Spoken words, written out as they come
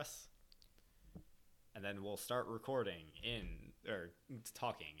and then we'll start recording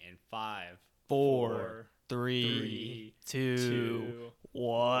talking in 5, 4, 3, 2,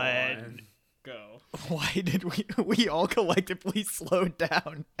 1. Go. Why did we all collectively slow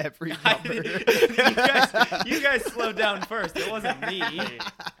down every number? you guys slowed down first. It wasn't me.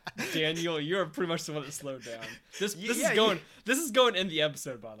 Daniel, you're pretty much the one that slowed down. This is going in the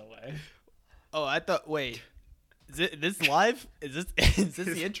episode, by the way. Oh, I thought. Wait, is this live? Is this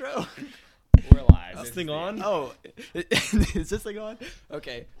the intro? We're live. Is this thing on? Oh, is this thing on?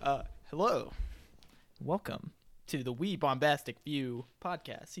 Okay. Hello. Welcome to the We Bombastic Few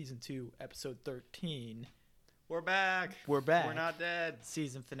podcast, season 2, episode 13. We're back. We're back. We're not dead.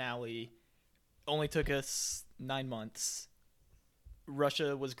 Season finale. Only took us 9 months.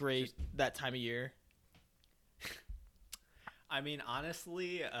 Russia was great that time of year. I mean,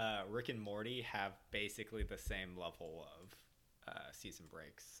 honestly, Rick and Morty have basically the same level of season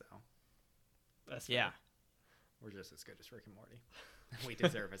breaks, so That's yeah. we're just as good as Rick and Morty. We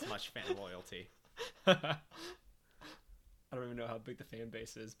deserve as much fan loyalty. I don't even know how big the fan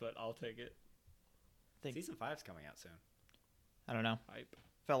base is, but I'll take it. Season 5's coming out soon. I don't know. Hype.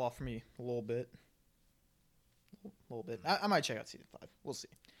 Fell off for me a little bit. I might check out season 5. We'll see.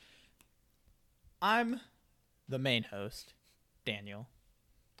 I'm the main host, Daniel.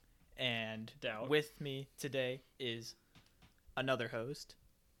 And Doubt. with me today is another host,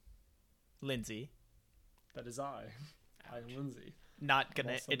 Lindsay. That is I. I'm Lindsay. Not going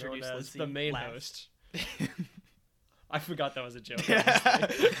to Also introduce known as Lindsay. the main last. host. I forgot that was a joke.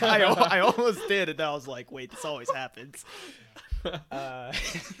 I almost did, and then I was like, wait, this always happens.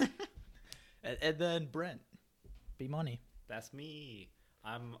 And then Brent. Be money. That's me.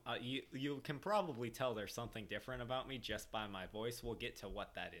 I'm. You can probably tell there's something different about me just by my voice. We'll get to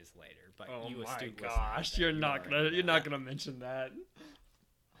what that is later. But Oh you my astute gosh, listener, you're not gonna mention that.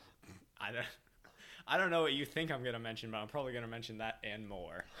 I don't know what you think I'm gonna mention, but I'm probably gonna mention that and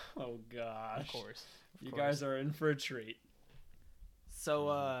more. Oh gosh. Of course. You guys are in for a treat.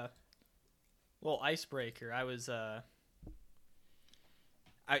 So, little icebreaker. I was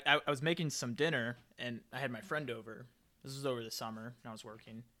I was making some dinner, and I had my friend over. This was over the summer, and I was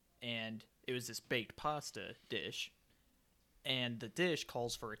working, and it was this baked pasta dish, and the dish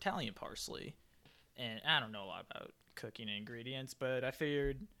calls for Italian parsley, and I don't know a lot about cooking ingredients, but I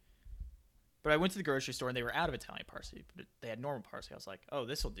figured. But I went to the grocery store, and they were out of Italian parsley, but they had normal parsley. I was like, oh,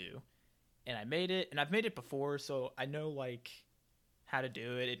 this will do. And I made it, and I've made it before, so I know, like, how to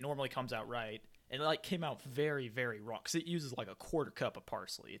do it. It normally comes out right. And it, like, came out very, very raw, because it uses, like, a quarter cup of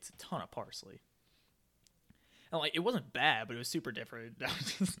parsley. It's a ton of parsley. And, like, it wasn't bad, but it was super different. I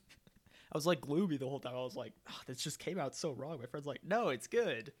was, like, gloomy the whole time. I was like, oh, this just came out so wrong. My friend's like, no, it's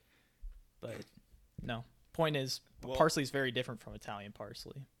good. But, no. Point is, parsley is very different from Italian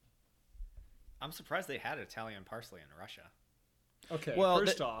parsley. I'm surprised they had Italian parsley in Russia. Okay. Well,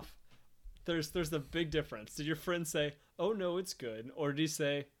 first off, there's the big difference. Did your friend say, "Oh no, it's good," or did he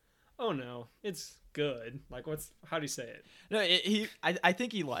say, "Oh no, it's good"? Like, how do you say it? No, I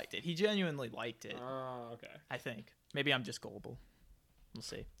think he liked it. He genuinely liked it. Oh, okay. I think. Maybe I'm just gullible. We'll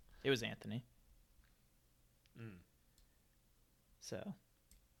see. It was Anthony. So,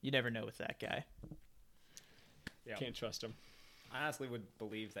 you never know with that guy. Yeah. Can't trust him. I honestly would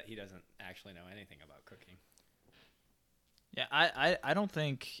believe that he doesn't actually know anything about cooking. Yeah, I don't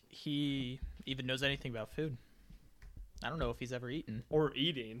think he even knows anything about food. I don't know if he's ever eaten. Or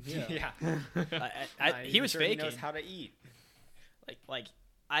eating. Yeah. He was sure faking. He knows how to eat.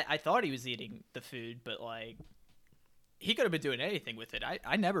 I thought he was eating the food, but like he could have been doing anything with it.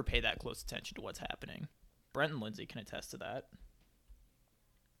 I never pay that close attention to what's happening. Brent and Lindsay can attest to that.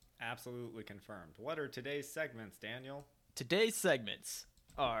 Absolutely confirmed. What are today's segments, Daniel? Today's segments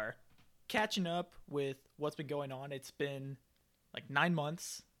are catching up with what's been going on. It's been like 9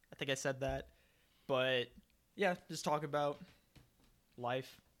 months. I think I said that. But yeah, just talk about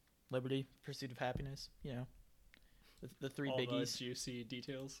life, liberty, pursuit of happiness, you know, the three All biggies. the juicy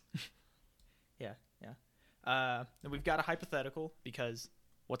details. Yeah. And we've got a hypothetical, because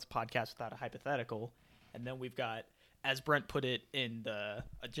what's a podcast without a hypothetical? And then we've got, as Brent put it in the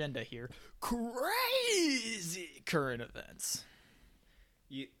agenda here, crazy current events.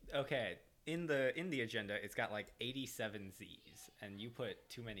 Okay, in the agenda, it's got like 87 Z's, and you put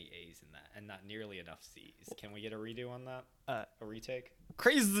too many A's in that, and not nearly enough Z's. Can we get a redo on that? A retake?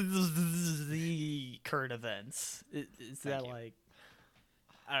 Crazy current events. Is that like...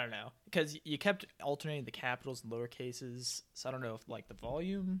 I don't know. Because you kept alternating the capitals and lower cases, so I don't know if like the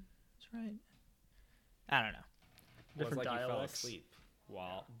volume is right. I don't know. Different like dialects. You fell asleep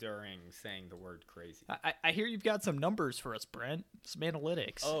during saying the word crazy. I hear you've got some numbers for us, Brent. Some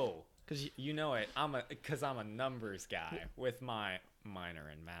analytics. Oh, Because You know it. Because I'm a numbers guy with my minor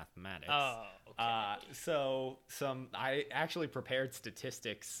in mathematics. Oh, okay. I actually prepared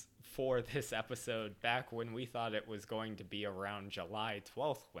statistics for this episode back when we thought it was going to be around July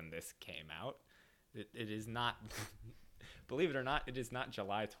 12th when this came out. It is not, believe it or not, it is not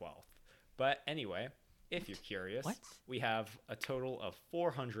July 12th. But anyway, if you're curious, we have a total of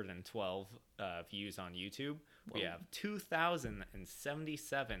 412 views on YouTube. Whoa. We have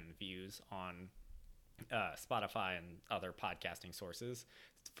 2,077 views on Spotify and other podcasting sources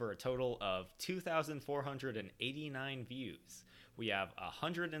for a total of 2,489 views. We have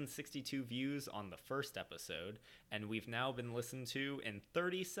 162 views on the first episode, and we've now been listened to in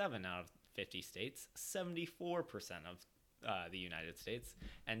 37 out of 50 states, 74% of the United States,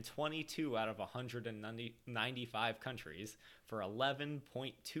 and 22 out of 195 countries for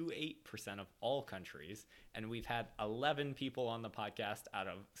 11.28% of all countries. And we've had 11 people on the podcast out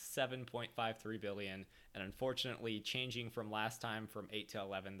of 7.53 billion. And unfortunately, changing from last time from 8 to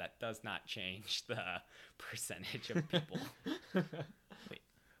 11, that does not change the percentage of people. Wait,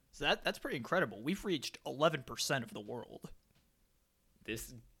 so that's pretty incredible. We've reached 11% of the world.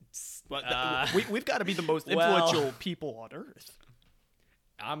 This... we've got to be the most influential people on Earth.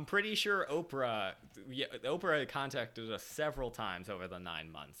 I'm pretty sure Oprah contacted us several times over the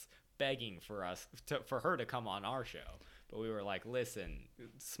 9 months, begging for her to come on our show. But we were like, listen,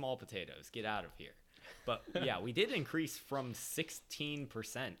 small potatoes, get out of here. But yeah, we did increase from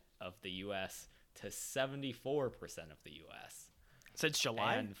 16% of the U.S. to 74% of the U.S. Since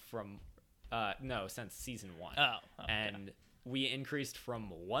July? And from, no, since season 1. Oh, okay. And we increased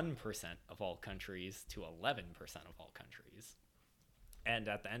from 1% of all countries to 11% of all countries. And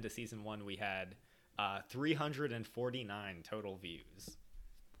at the end of season 1, we had 349 total views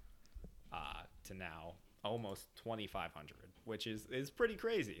to now almost 2,500, which is pretty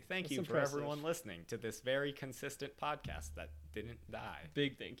crazy. Thank you for everyone listening to this very consistent podcast that didn't die.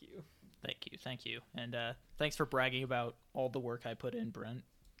 Big thank you. Thank you. And thanks for bragging about all the work I put in, Brent.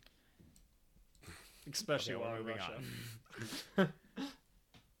 Especially while moving on.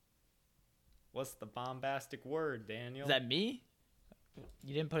 What's the bombastic word, Daniel? Is that me?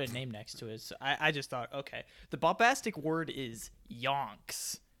 You didn't put a name next to it, so I just thought, okay. The bombastic word is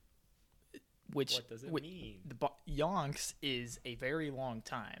yonks. What does it mean? Yonks is a very long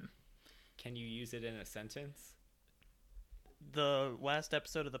time. Can you use it in a sentence? The last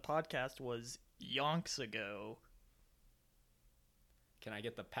episode of the podcast was yonks ago. Can I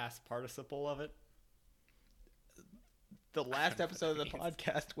get the past participle of it? The last episode of the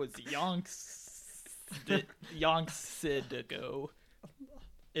podcast was yonks ago.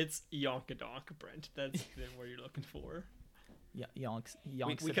 It's yonkadonk, Brent. That's the word you're looking for. Yeah, yonks.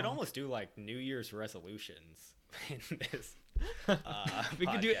 We could almost do like New Year's resolutions in this. We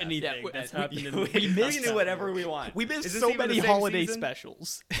could do anything that's happened in the we can do whatever we want. We missed so many holiday season?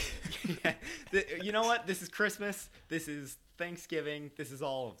 Specials. Yeah. You know what? This is Christmas. This is Thanksgiving. This is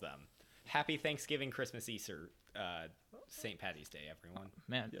all of them. Happy Thanksgiving, Christmas, Easter, St. Patty's Day, everyone.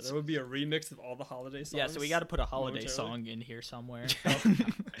 Man, yeah, there would be a remix of all the holiday songs. Yeah, so we got to put a holiday song in here somewhere.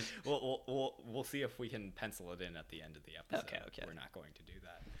 We'll see if we can pencil it in at the end of the episode. Okay. We're not going to do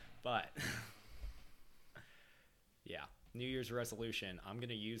that, but yeah, New Year's resolution. I'm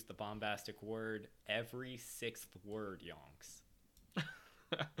gonna use the bombastic word every 6th word, yonks.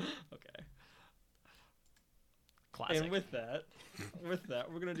 Okay. Classic. And with that, we're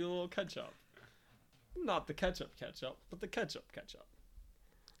gonna do a little catch up. Not the ketchup, but the ketchup. To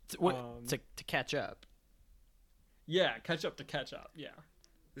catch up. Yeah, catch up to catch up. Yeah.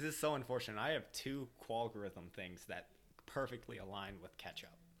 This is so unfortunate. I have 2 qualgorithm things that perfectly align with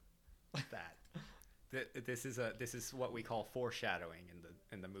ketchup. Like that. This is what we call foreshadowing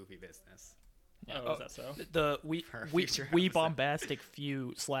in the movie business. Yeah. Oh, is that so? The We Bombastic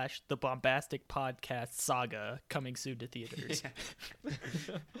Few / the Bombastic Podcast Saga coming soon to theaters.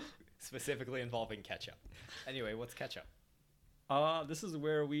 Yeah. Specifically involving ketchup. Anyway, what's ketchup? This is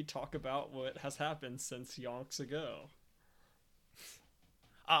where we talk about what has happened since yonks ago.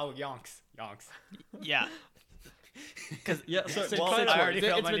 Oh, yonks. Yeah. Because I already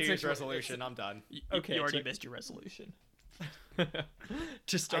failed my New Year's resolution. I'm done. Okay, you already missed your resolution.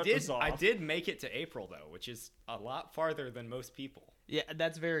 To start this off, I did make it to April though, which is a lot farther than most people. Yeah,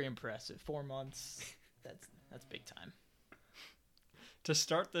 that's very impressive. 4 months. That's big time. To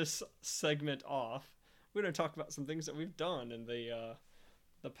start this segment off, we're going to talk about some things that we've done in the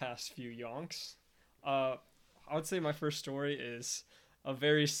past few yonks. I would say my first story is a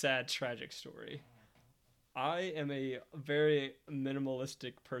very sad, tragic story. I am a very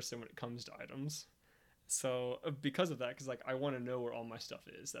minimalistic person when it comes to items. So because of that, because like I want to know where all my stuff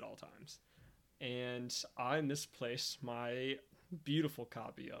is at all times, and I misplaced my beautiful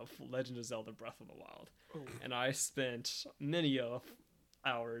copy of Legend of Zelda: Breath of the Wild, and I spent many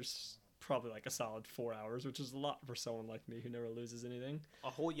hours, probably like a solid 4 hours, which is a lot for someone like me who never loses anything. A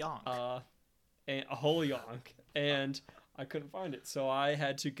whole yonk. And a whole yonk, and I couldn't find it, so I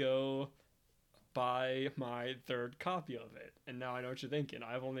had to go buy my third copy of it. And now I know what you're thinking.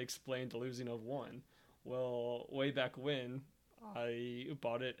 I've only explained the losing of one. Well, way back when, I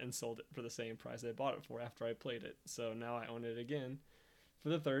bought it and sold it for the same price I bought it for after I played it. So now I own it again for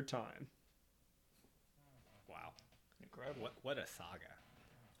the third time. Wow. Incredible. What a saga.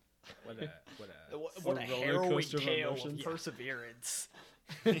 What a roller harrowing coaster of tale of emotions. perseverance.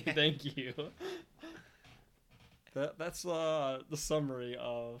 Thank you. That's the summary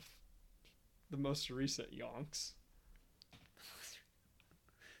of the most recent yonks.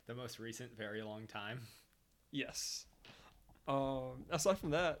 The most recent very long time. Yes. Aside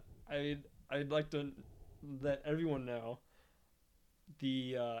from that, I'd like to let everyone know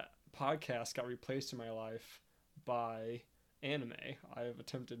the podcast got replaced in my life by anime. I have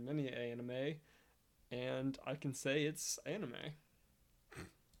attempted many anime, and I can say it's anime.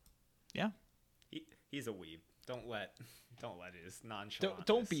 Yeah. He's a weeb. Don't let his nonchalantness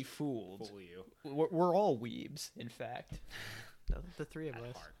Don't be fooled. fool you. We're all weebs, in fact. The three of At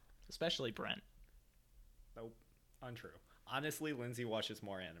us. heart. Especially Brent. Nope. Untrue. Honestly, Lindsay watches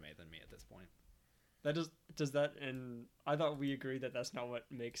more anime than me at this point. That does that, and I thought we agreed that that's not what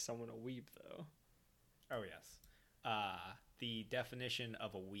makes someone a weeb, though. Oh, yes. The definition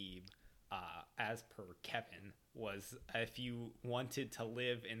of a weeb, as per Kevin, was if you wanted to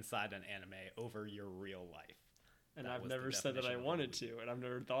live inside an anime over your real life. And That I've was the never said that I definition of a wanted weeb. to, and I've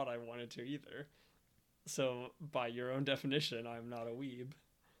never thought I wanted to either. So, by your own definition, I'm not a weeb.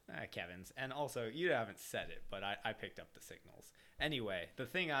 Kevin's. And also, you haven't said it, but I picked up the signals. Anyway, the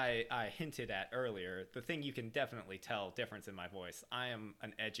thing I hinted at earlier, the thing you can definitely tell difference in my voice, I am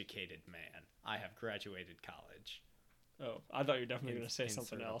an educated man. I have graduated college. Oh, I thought you were definitely going to say Insert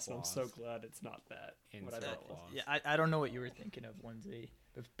something else, and I'm so applause. glad it's not that. Insert Whatever it was. applause. Yeah, I don't know what you were thinking of, Lindsay.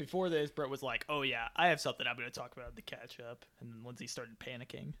 Before this, Brett was like, "Oh yeah, I have something I'm going to talk about to catch up," and then Lindsay started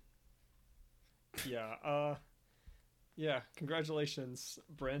panicking. Yeah, congratulations,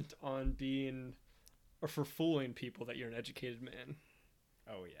 Brent, on being, or for fooling people that you're an educated man.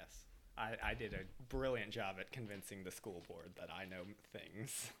 Oh, yes. I did a brilliant job at convincing the school board that I know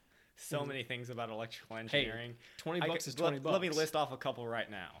things. So many things about electrical engineering. $20 I is could- $20. Let me list off a couple right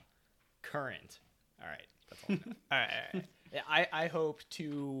now. Current. All right. That's all I know. All right. Yeah, I hope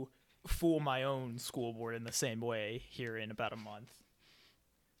to fool my own school board in the same way here in about a month.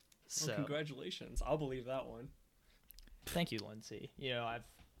 So Well, congratulations. I'll believe that one. thank you, Lindsay. You know,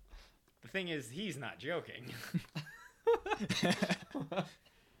 The thing is, he's not joking.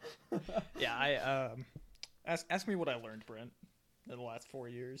 I ask me what I learned, Brent, in the last 4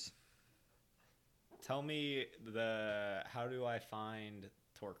 years. Tell me how do I find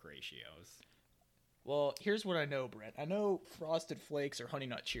torque ratios? Well, here's what I know, Brent. I know Frosted Flakes or Honey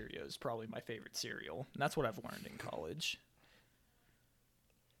Nut Cheerios is probably my favorite cereal, and that's what I've learned in college.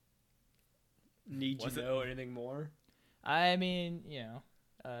 Need Was you it- know anything more? I mean, you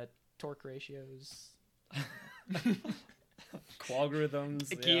know, torque ratios,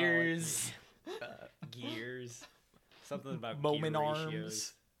 Qualgorithms, gears, Gears. Something about moment gear arms.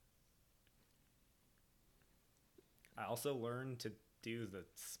 ratios. I also learned to do the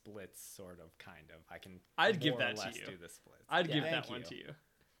splits, sort of, kind of. I can. I'd give more or that to less you. Do the splits. I'd Yeah. give Thank that one you. to you.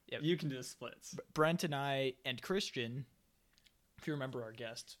 Yep. You can do the splits. Brent and I and Christian, if you remember our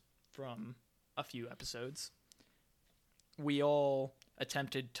guest from a few episodes, we all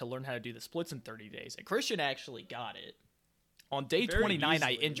attempted to learn how to do the splits in 30 days. And Christian actually got it. On day Very 29,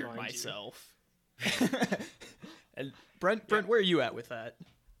 I easily, injured mind you. myself. And Brent, where are you at with that?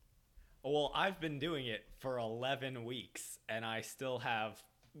 Well, I've been doing it for 11 weeks, and I still have,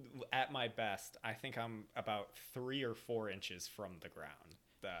 at my best, I think I'm about 3 or 4 inches from the ground,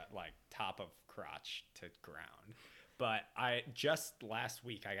 the top of crotch to ground. But I just last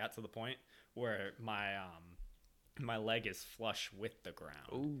week I got to the point where my leg is flush with the ground.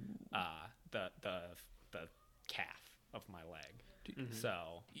 Ooh. The calf of my leg.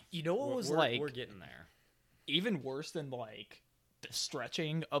 So You know what was we're getting there. even worse than like the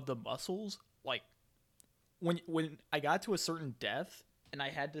stretching of the muscles? Like when I got to a certain depth and I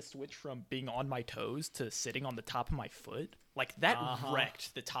had to switch from being on my toes to sitting on the top of my foot, like that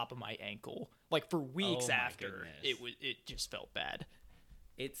wrecked the top of my ankle. Like for weeks Oh my after, goodness. it just felt bad.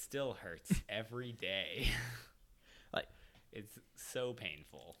 It still hurts every day. Like It's so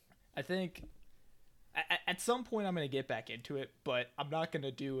painful. I think At some point, I'm going to get back into it, but I'm not going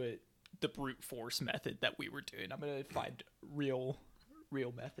to do it the brute force method that we were doing. I'm going to find real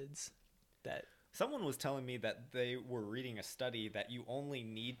methods that... Someone was telling me that they were reading a study that you only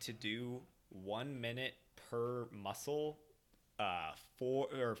need to do 1 minute per muscle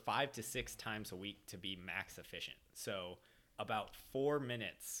 5 to 6 times a week to be max efficient. So about 4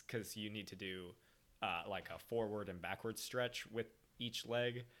 minutes, because you need to do like a forward and backward stretch with each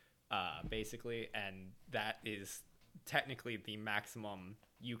leg, basically, and that is technically the maximum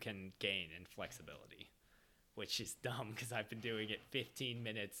you can gain in flexibility, which is dumb because I've been doing it 15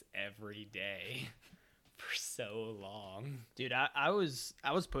 minutes every day for so long. Dude, I was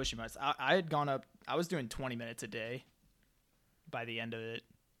pushing myself. I had gone up. I was doing 20 minutes a day by the end of it.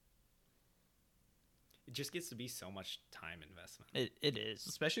 It just gets to be so much time investment. It is,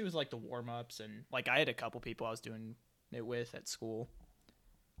 especially with like the warm-ups, and like I had a couple people I was doing it with at school,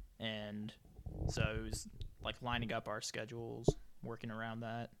 and so it was like lining up our schedules, working around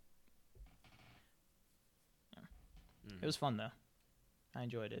that. Yeah. It was fun though. I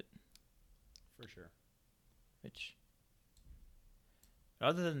enjoyed it. For sure. Which,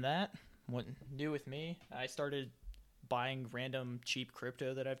 other than that, what new with me? I started buying random cheap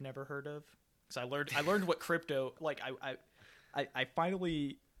crypto that I've never heard of. Because I learned what crypto, like I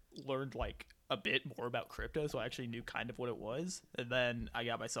finally learned like a bit more about crypto, so I actually knew kind of what it was, and then I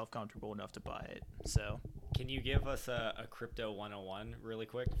got myself comfortable enough to buy it. So can you give us a crypto 101 really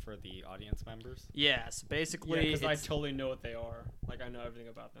quick for the audience members? yeah, so basically, because I totally know what they are. Like I know everything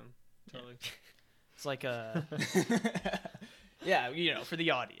about them. Totally. Yeah. It's like a yeah, you know, for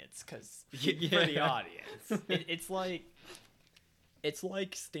the audience, because for the audience, it's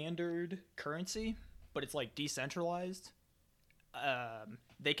like standard currency, but it's like decentralized.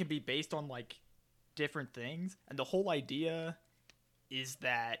 They can be based on like different things, and the whole idea is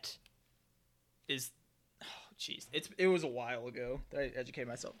it was a while ago that I educated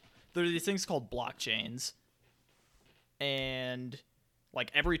myself. There are these things called blockchains, and like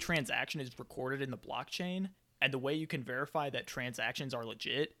every transaction is recorded in the blockchain, and the way you can verify that transactions are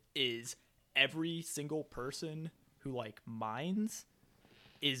legit is every single person who like mines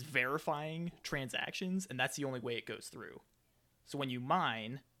is verifying transactions, and that's the only way it goes through. So when you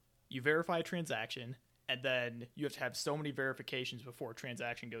mine, you verify a transaction, and then you have to have so many verifications before a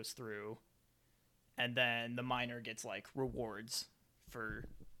transaction goes through, and then the miner gets like rewards for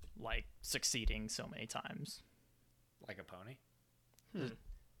like succeeding so many times. Like a pony?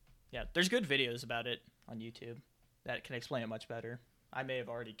 Yeah, there's good videos about it on YouTube that can explain it much better. I may have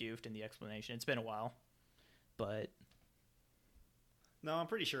already goofed in the explanation. It's been a while, but no, I'm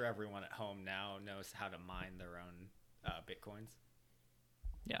pretty sure everyone at home now knows how to mine their own bitcoins.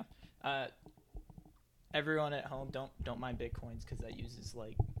 Yeah. Everyone at home, don't mine bitcoins because that uses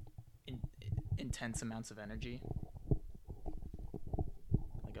like intense amounts of energy.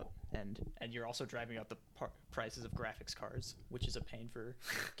 And you're also driving up the prices of graphics cards, which is a pain for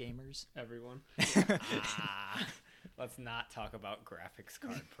gamers. Everyone. Let's not talk about graphics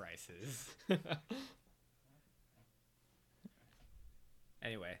card prices.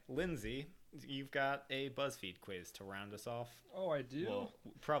 Anyway, Lindsay, you've got a BuzzFeed quiz to round us off. Oh, I do? Well,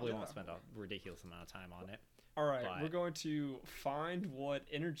 probably won't spend a ridiculous amount of time on it. All right, we're going to find what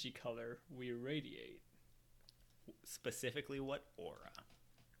energy color we radiate. Specifically, what aura.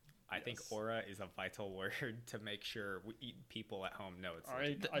 I think aura is a vital word to make sure people at home know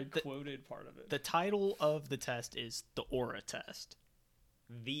it's I quoted part of it. The title of the test is the aura test.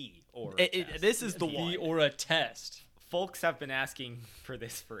 The aura test. This is the one. The aura test. Folks have been asking for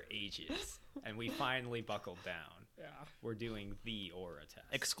this for ages, and we finally buckled down. Yeah. We're doing the aura test.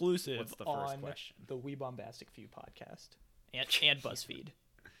 Exclusive What's the first on question? The We Bombastic Few podcast. And BuzzFeed.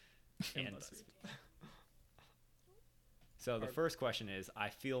 And BuzzFeed. So the first question is, I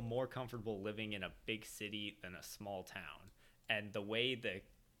feel more comfortable living in a big city than a small town. And the way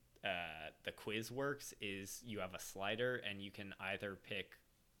the quiz works is you have a slider, and you can either pick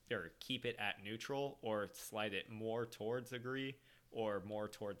or keep it at neutral or slide it more towards agree or more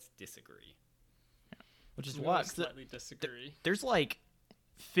towards disagree. Which is why slightly disagree. There's like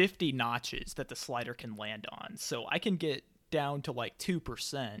 50 notches that the slider can land on. So I can get down to like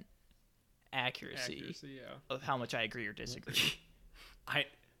 2% accuracy of how much I agree or disagree.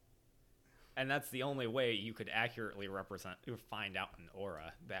 And that's the only way you could accurately represent or find out an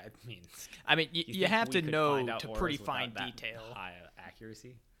aura. That means you have to know to pretty fine detail. High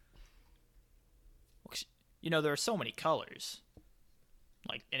accuracy. You know, there are so many colors,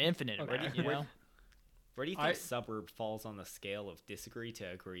 like an infinite amount. You know, where do you think suburb falls on the scale of disagree to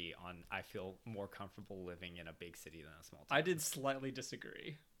agree on? I feel more comfortable living in a big city than a small town. I did slightly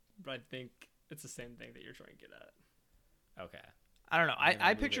disagree, but I think it's the same thing that you're trying to get at. Okay. I don't know. I'm gonna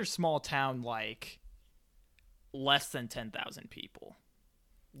I move picture it. small town like less than 10,000 people.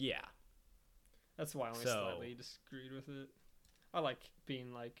 Yeah. That's why I only So- slightly disagreed with it. I like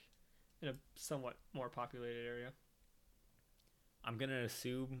being like in a somewhat more populated area. I'm going to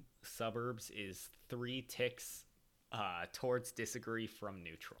assume suburbs is 3 ticks towards disagree from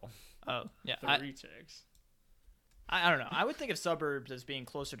neutral. Oh, yeah. 3 ticks. I don't know. I would think of suburbs as being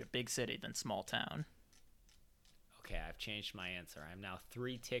closer to big city than small town. Okay, I've changed my answer. I'm now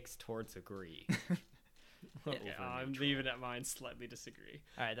 3 ticks towards agree. Okay, Over I'm neutral. leaving at mine. Slightly disagree.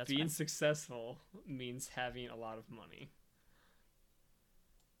 All right, that's Being fine. successful means having a lot of money.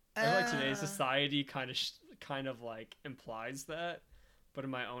 I feel like today's society kind of like implies that, but in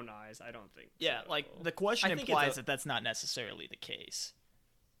my own eyes, I don't think. Yeah, so. like the question I think implies it's that that's not necessarily the case.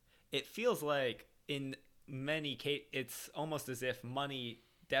 It feels like in many cases, it's almost as if money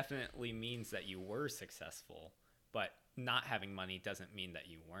definitely means that you were successful, but not having money doesn't mean that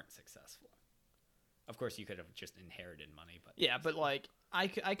you weren't successful. Of course, you could have just inherited money, but Yeah, but like I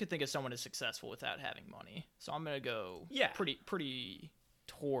could think of someone as successful without having money. So I'm gonna go pretty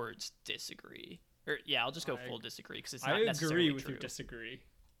towards disagree. Or yeah, I'll just go full disagree because it's not I necessarily agree with true. your disagree.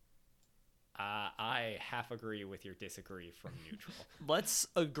 I half agree with your disagree from neutral. Let's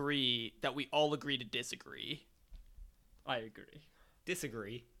agree that we all agree to disagree. I agree.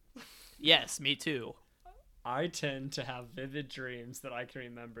 Disagree. Yes, me too. I tend to have vivid dreams that I can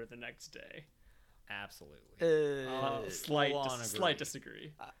remember the next day. Absolutely. Slight full-on agree.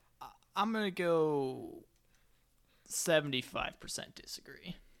 disagree. I'm gonna go 75%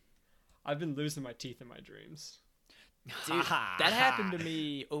 disagree. I've been losing my teeth in my dreams. Dude, that happened to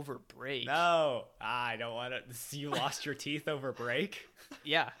me over break. No, I don't want to. You lost your teeth over break?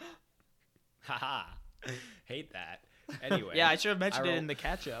 Yeah. Haha. Hate that. Anyway. Yeah, I should have mentioned I it in the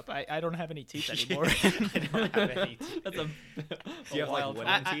catch up. I don't have any teeth anymore. I don't have any teeth. That's Do you have, like, wild wooden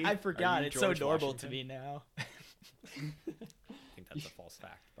fact. teeth? I Are forgot. you It's so George normal Washington? to me now. I think that's a false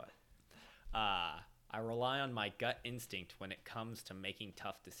fact, but I rely on my gut instinct when it comes to making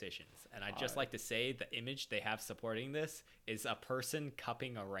tough decisions. And I'd just like to say the image they have supporting this is a person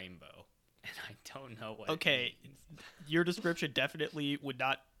cupping a rainbow. And I don't know what Okay, it means. your description definitely would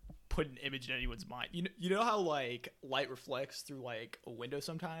not put an image in anyone's mind. You know how like light reflects through like a window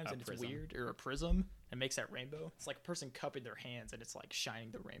sometimes A and prism. it's weird, or a prism and makes that rainbow? It's like a person cupping their hands and it's like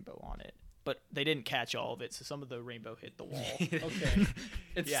shining the rainbow on it. But they didn't catch all of it, so some of the rainbow hit the wall. Okay.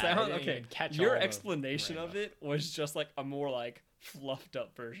 It Yeah, I sounds didn't okay. even catch Your all of explanation of rainbow. it was just like a more like fluffed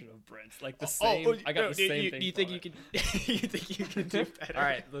up version of Brent's. Like the same. I got the same thing. Do you think from you it. can? You think you can do better? All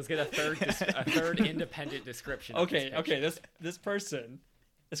right, let's get a third independent description. Of this Okay. picture. This person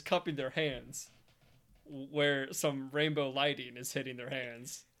is cupping their hands, where some rainbow lighting is hitting their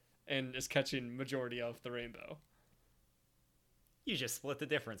hands, and is catching majority of the rainbow. You just split the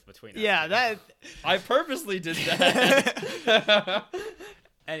difference between us. Yeah, two. that. I purposely did that.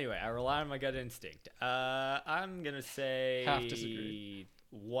 Anyway, I rely on my gut instinct. I'm gonna say Half disagree.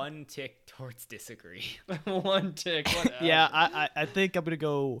 1 tick towards disagree. One tick. Whatever. Yeah, I think I'm gonna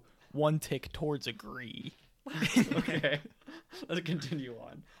go 1 tick towards agree. Okay. Let's continue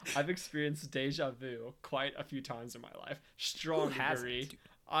on. I've experienced deja vu quite a few times in my life. Strong Who hasn't? agree.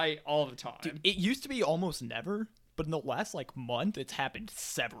 I all the time. Dude, it used to be almost never, but in the last like month, it's happened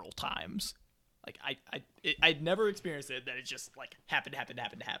several times. Like I'd never experienced it. That it just like happened.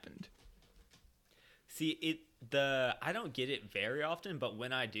 See, I don't get it very often, but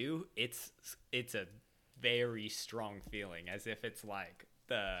when I do, it's a very strong feeling, as if it's like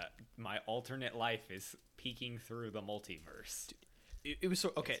my alternate life is peeking through the multiverse. It was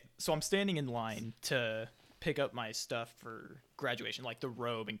so okay. So I'm standing in line to pick up my stuff for graduation, like the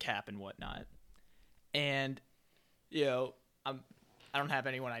robe and cap and whatnot. And I don't have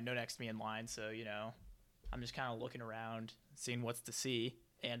anyone I know next to me in line, so I'm just kind of looking around, seeing what's to see.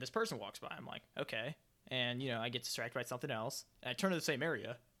 And this person walks by. I'm like, okay. And I get distracted by something else, and I turn to the same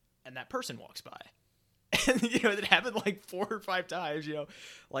area, and that person walks by. And it happened like 4 or 5 times.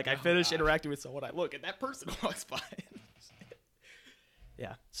 Like I finish interacting with someone, I look, and that person walks by.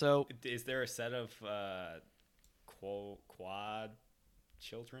 Yeah. So Is there a set of quad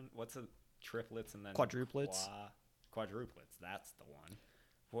children? What's a triplets and then Quadruplets? Quadruplets. That's the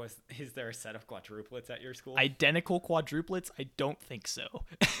one. Is there a set of quadruplets at your school? identical quadruplets? I don't think so.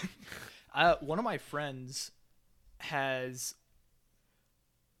 One of my friends has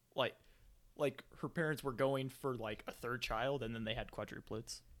like her parents were going for like a 3rd child, and then they had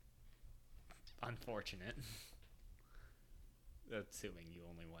quadruplets. Unfortunate. Assuming you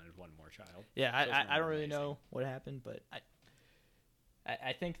only wanted one more child. Yeah, Children I are don't really amazing. know what happened, but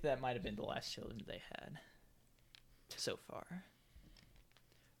I think that might have been the last children they had so far.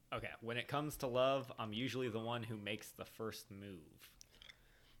 Okay, when it comes to love, I'm usually the one who makes the first move.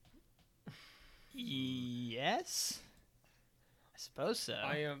 Yes, I suppose so.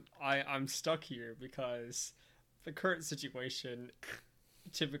 I'm stuck here because the current situation,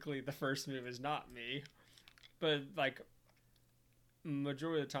 typically the first move is not me, but like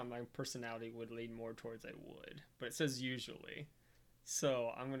majority of the time my personality would lean more towards I would, but it says usually,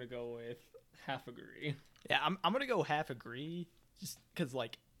 so I'm gonna go with half agree. Yeah, I'm gonna go half agree, just because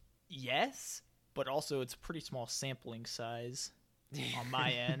like yes, but also it's a pretty small sampling size on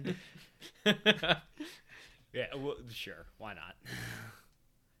my end. Yeah, well, sure, why not?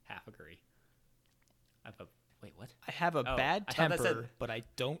 Half agree. Wait, what? I have a Oh, bad I thought that temper, said- but I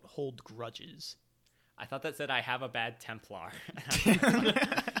don't hold grudges. I thought that said I have a bad Templar.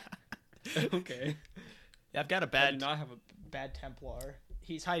 Okay. Yeah, I've got a I do bad not have a. bad Templar.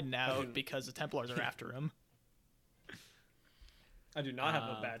 He's hiding out because the Templars are after him. I do not have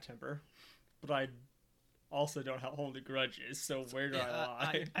a bad temper, but I also don't hold grudges. So where do I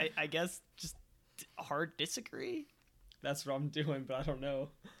lie? I guess just hard disagree. That's what I'm doing, but I don't know.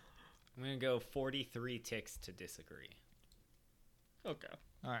 I'm gonna go 43 ticks to disagree. Okay.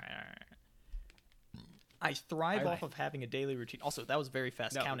 All right. I thrive I- off of having a daily routine. Also, that was very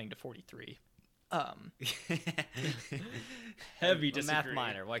fast No. counting to 43. Heavy A disagree. math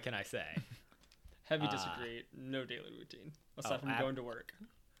minor, what can I say? Heavy disagree. No daily routine aside from ab- going to work.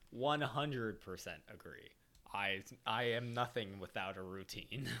 100% agree. I am nothing without a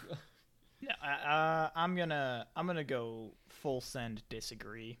routine. Yeah, I'm gonna go full send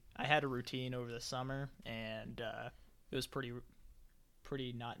disagree. I had a routine over the summer, and it was pretty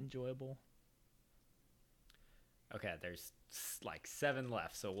not enjoyable. Okay, there's like 7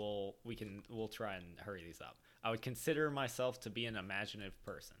 left, so we'll try and hurry these up. I would consider myself to be an imaginative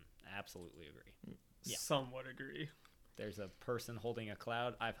person. Absolutely agree. Yeah. Somewhat agree. There's a person holding a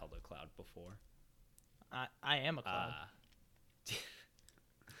cloud. I've held a cloud before. I am a cloud.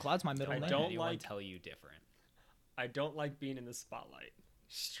 Cloud's my middle I name. don't Anyone like- tell you different. I don't like being in the spotlight.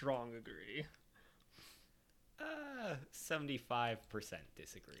 Strong agree. 75%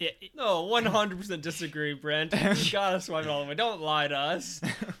 disagree. Yeah, No, 100% disagree, Brent. You gotta swipe it all the way. Don't lie to us.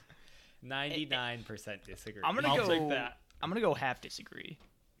 99% disagree. I'm gonna I'll go. take that. I'm gonna go half disagree.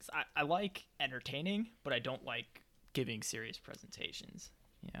 'Cause I like entertaining, but I don't like giving serious presentations.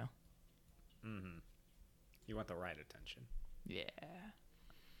 You know? Mm-hmm. You want the right attention. Yeah.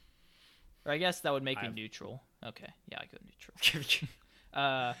 Or I guess that would make me I've- neutral. Okay. Yeah, I go neutral.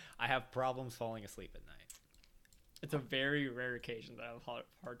 I have problems falling asleep at night. It's a very rare occasion that I have a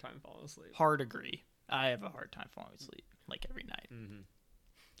hard time falling asleep. Hard agree. I have a hard time falling asleep, like every night. Mm-hmm.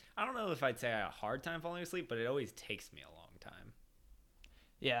 I don't know if I'd say I have a hard time falling asleep, but it always takes me a long time,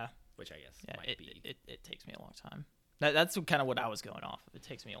 Yeah. which I guess Yeah. might be. It takes me a long time. That's kind of what I was going off of. It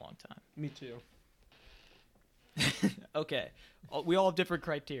takes me a long time. Me too. Okay. We all have different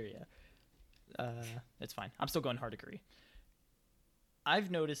criteria. It's fine. I'm still going hard agree. I've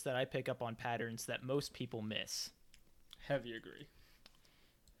noticed that I pick up on patterns that most people miss. Heavy agree.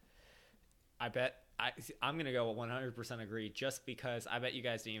 I bet I'm gonna go 100% agree, just because I bet you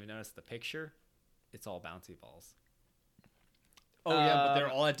guys didn't even notice the picture. It's all bouncy balls. Oh yeah, but they're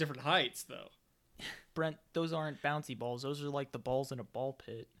all at different heights though. Brent, those aren't bouncy balls. Those are like the balls in a ball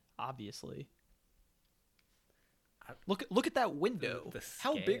pit, obviously. Look at that window. The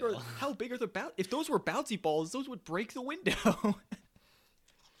how big scale. are the if those were bouncy balls, those would break the window.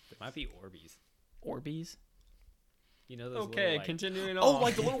 They might be Orbeez. Orbeez? You know those Okay, little, like, continuing on. Oh,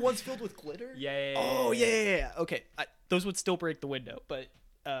 like the little ones filled with glitter? Yeah. Oh, yeah. Okay, those would still break the window, but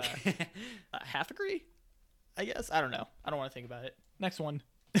half agree? I guess. I don't know. I don't want to think about it. Next one.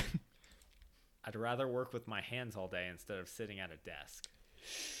 I'd rather work with my hands all day instead of sitting at a desk.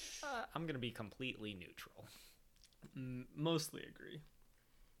 I'm gonna be completely neutral. Mostly agree.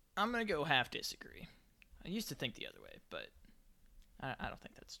 I'm going to go half disagree. I used to think the other way, but I don't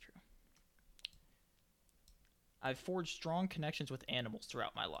think that's true. I've forged strong connections with animals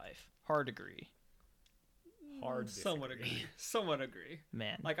throughout my life. Hard agree. Hard Somewhat disagree. agree. Somewhat agree.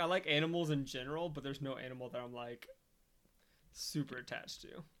 Man. Like I like animals in general, but there's no animal that I'm like super attached to.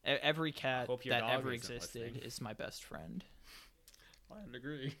 Every cat Hope your that dog ever isn't existed listening. is my best friend. I'd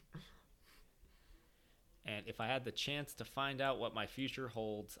agree. And if I had the chance to find out what my future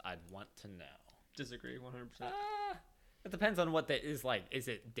holds, I'd want to know. Disagree 100%. It depends on what that is like. Is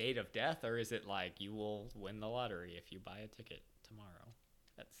it date of death, or is it like you will win the lottery if you buy a ticket tomorrow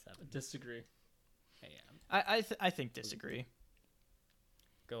at 7 Disagree. a.m.? I think disagree.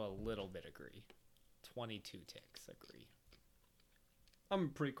 Go a little bit agree. 22 ticks agree. I'm a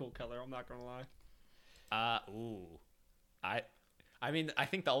pretty cool color. I'm not gonna lie. I mean, I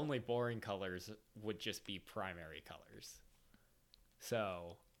think the only boring colors would just be primary colors.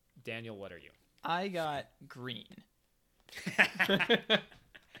 So, Daniel, what are you? I got green.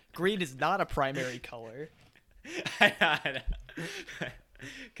 Green is not a primary color.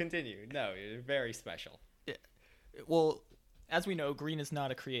 Continue. No, you're very special. Yeah. Well, as we know, green is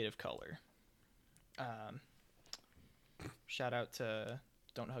not a creative color. Shout out to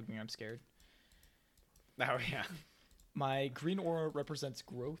Don't Hug Me, I'm Scared. Oh, yeah. My green aura represents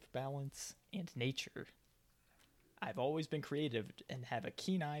growth, balance, and nature. I've always been creative and have a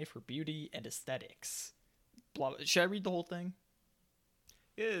keen eye for beauty and aesthetics. Should I read the whole thing?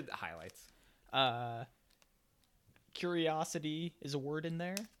 It highlights. Curiosity is a word in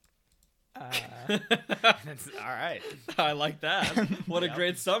there. That's, all right. I like that. What a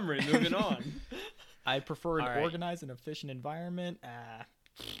great summary. Moving on. I prefer an All right. organized and efficient environment.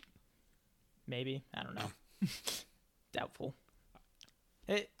 Maybe. I don't know. Doubtful.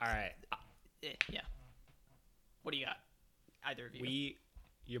 Hey, All right. yeah. What do you got? Either of you.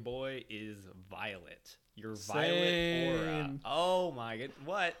 Your boy is Violet. Your Same. Violet aura. Oh my god.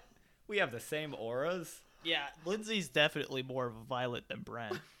 What? We have the same auras? Yeah, Lindsay's definitely more of a violet than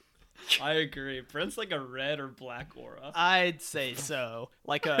Brent. I agree. Brent's like a red or black aura. I'd say so.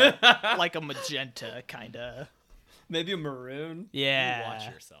 Like a magenta kind of. Maybe a maroon. Yeah. You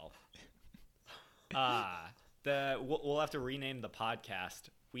watch yourself. We'll have to rename the podcast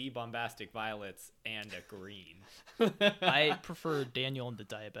We Bombastic Violets and a Green. I prefer Daniel and the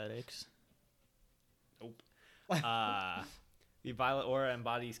Diabetics. Nope. The Violet aura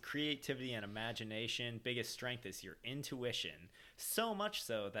embodies creativity and imagination. Biggest strength is your intuition. So much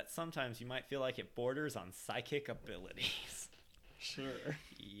so that sometimes you might feel like it borders on psychic abilities. Sure.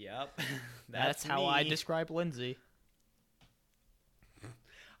 Yep. That's how I me. describe Lindsay.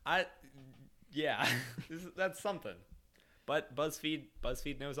 Yeah, that's something. But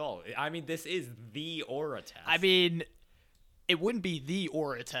BuzzFeed knows all. I mean, this is the aura test. I mean, it wouldn't be the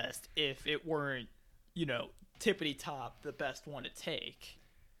aura test if it weren't, tippity top the best one to take.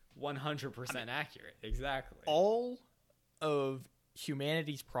 100% accurate. Exactly. All of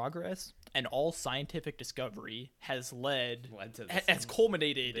humanity's progress and all scientific discovery has Led to this has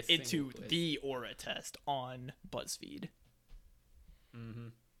culminated this into single quiz. the aura test on BuzzFeed. Mm-hmm.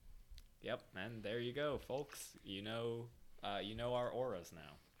 Yep, and there you go, folks. You know our auras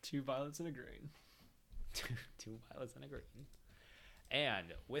now. 2 violets and a green. 2 violets and a green. And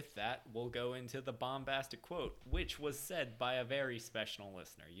with that, we'll go into the bombastic quote, which was said by a very special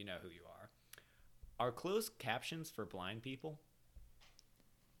listener. You know who you are. Are closed captions for blind people?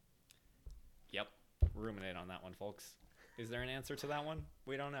 Yep. Ruminate on that one, folks. Is there an answer to that one?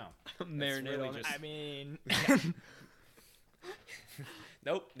 We don't know. Marinate really on it. just- I mean,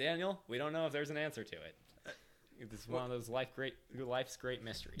 Nope, Daniel. We don't know if there's an answer to it. This is one of those life's great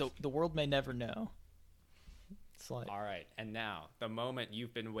mysteries. the world may never know. It's like, All right, and now the moment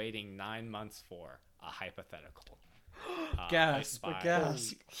you've been waiting 9 months for, a hypothetical. Gasp, by-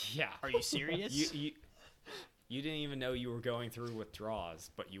 gasp. Yeah. are you serious? You didn't even know you were going through withdrawals,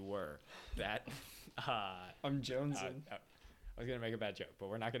 but you were. That. I'm jonesing. I was gonna make a bad joke, but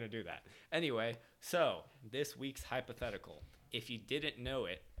we're not gonna do that. Anyway, so this week's hypothetical. If you didn't know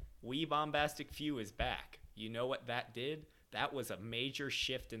it, We Bombastic Few is back. You know what that did? That was a major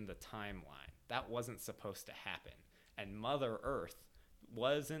shift in the timeline. That wasn't supposed to happen. And Mother Earth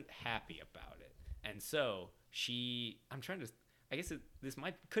wasn't happy about it. And so this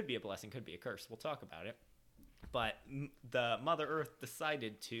could be a blessing, could be a curse. We'll talk about it. But the Mother Earth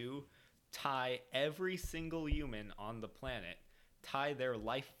decided to tie every single human on the planet, tie their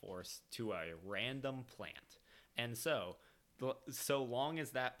life force to a random plant. And so long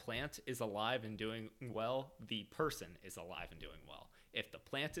as that plant is alive and doing well, the person is alive and doing well. If the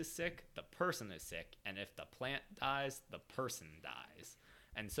plant is sick, the person is sick. And if the plant dies, the person dies.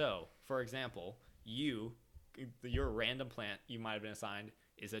 And so, for example, your random plant you might have been assigned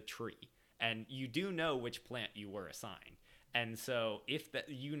is a tree. And you do know which plant you were assigned. And so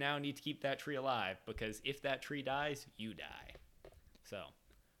you now need to keep that tree alive, because if that tree dies, you die. So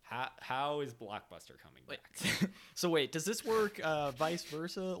how is Blockbuster coming back? So wait, does this work vice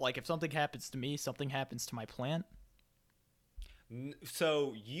versa? Like if something happens to me, something happens to my plant?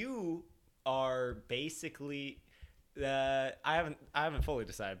 So you are basically I haven't fully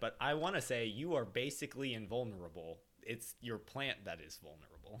decided, but I want to say you are basically invulnerable. It's your plant that is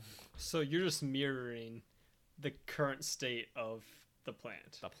vulnerable. So you're just mirroring the current state of the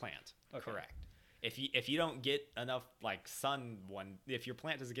plant. The plant, Okay. correct. If you don't get enough sun if your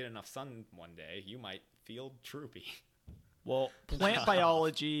plant doesn't get enough sun one day, you might feel droopy. Well, plant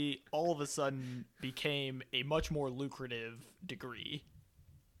biology all of a sudden became a much more lucrative degree.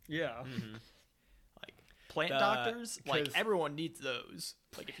 Yeah. Mm-hmm. Like plant doctors, like everyone needs those.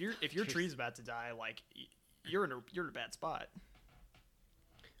 Like if your tree's about to die, like you're in a bad spot.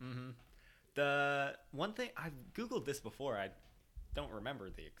 Mm-hmm. The one thing I've Googled this before, I don't remember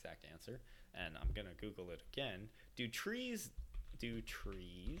the exact answer, and I'm gonna Google it again. Do trees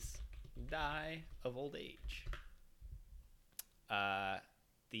die of old age?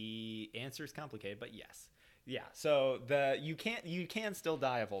 The answer is complicated, but yes. Yeah, so you can still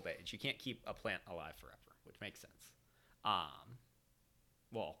die of old age. You can't keep a plant alive forever, which makes sense.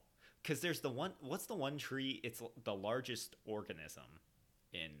 Well, because there's what's the one tree? It's the largest organism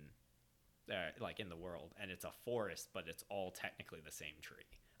in in the world, and it's a forest, but it's all technically the same tree.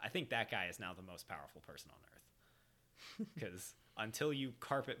 I think that guy is now the most powerful person on Earth. Because until you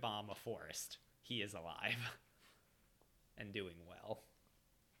carpet bomb a forest, he is alive and doing well.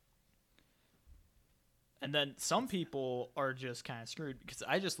 And then some people are just kind of screwed because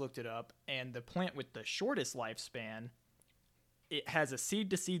I just looked it up, and the plant with the shortest lifespan, it has a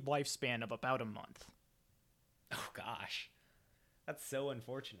seed-to-seed lifespan of about a month. Oh, gosh. That's so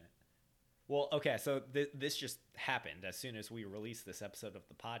unfortunate. Well, okay, so this just happened as soon as we released this episode of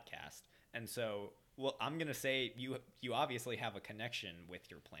the podcast. And so, well, I'm going to say you obviously have a connection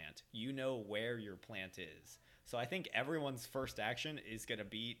with your plant. You know where your plant is. So I think everyone's first action is going to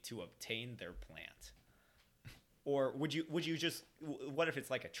be to obtain their plant. Or would you just, what if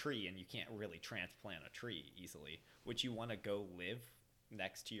it's like a tree and you can't really transplant a tree easily? Would you want to go live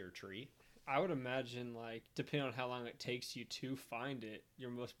next to your tree? I would imagine, like, depending on how long it takes you to find it,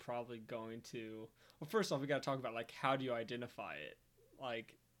 you're most probably going to... Well, first off, we got to talk about, like, how do you identify it?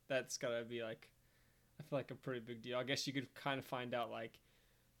 Like, that's got to be, like, I feel like a pretty big deal. I guess you could kind of find out, like,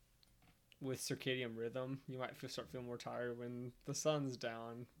 with circadian rhythm, you might start feeling more tired when the sun's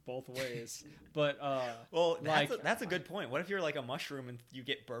down both ways. But, well, that's a good point. What if you're, like, a mushroom and you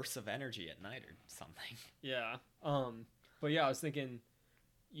get bursts of energy at night or something? Yeah. But, yeah, I was thinking...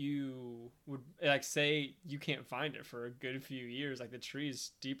 you would like say you can't find it for a good few years. Like the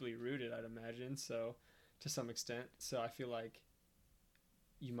tree's deeply rooted, I'd imagine, so to some extent. So I feel like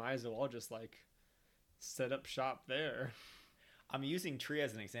you might as well just like set up shop there. I'm using tree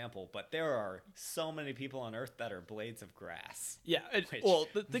as an example, but there are so many people on Earth that are blades of grass. Yeah. Well,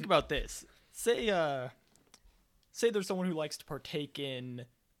 think about this. Say there's someone who likes to partake in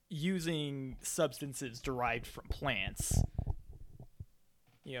using substances derived from plants.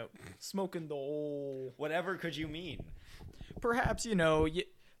 You know, smoking the whole... Whatever could you mean? Perhaps,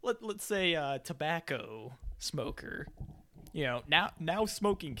 let's say tobacco smoker. You know, now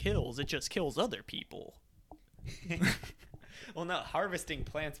smoking kills. It just kills other people. Well, no, harvesting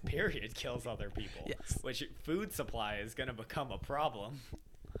plants, period, kills other people. Yes. Which food supply is going to become a problem.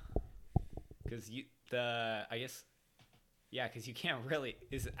 Because because you can't really...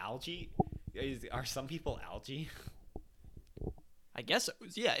 Is it algae? Are some people algae? I guess,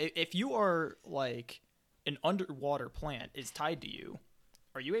 yeah, if you are, like, an underwater plant is tied to you,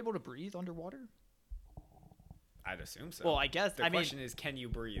 are you able to breathe underwater? I'd assume so. Well, I guess, the question is, can you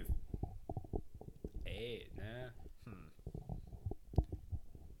breathe?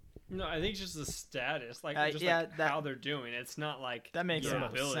 No, I think it's just the status, like, how they're doing. It's not like... That makes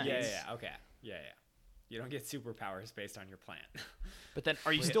sense. Yeah, okay. Yeah. You don't get superpowers based on your plant. But then,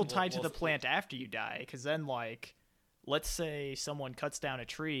 are you still tied to the plant after you die? Because then, like... Let's say someone cuts down a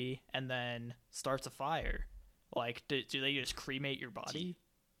tree and then starts a fire. Like, do they just cremate your body?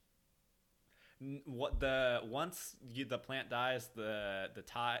 Once the plant dies, the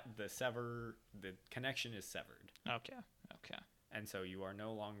connection is severed. Okay. And so you are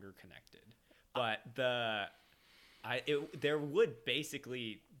no longer connected. But there would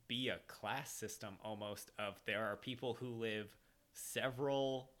basically be a class system almost of there are people who live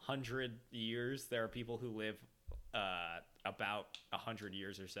several hundred years. There are people who live about 100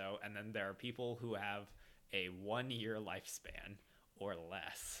 years or so, and then there are people who have a 1-year lifespan or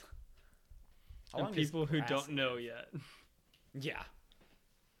less. And people who don't know yet. Yeah.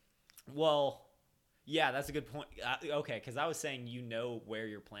 Well, yeah, that's a good point. Okay, because I was saying you know where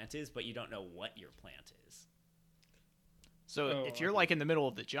your plant is, but you don't know what your plant is. So if you're like in the middle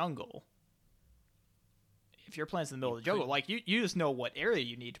of the jungle, if your plant's in the middle of the jungle, like you just know what area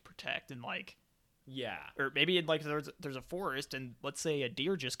you need to protect, and like... Yeah. Or maybe like there's a forest, and let's say a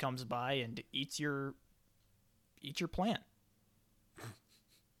deer just comes by and eats your plant.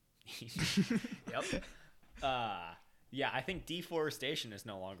 Yep. Yeah, I think deforestation is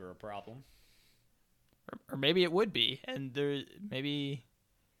no longer a problem. Or maybe it would be, and maybe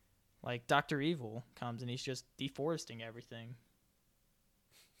Like Dr. Evil comes and he's just deforesting everything.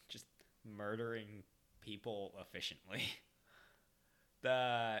 Just murdering people efficiently.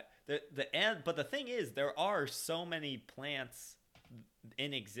 But the thing is, there are so many plants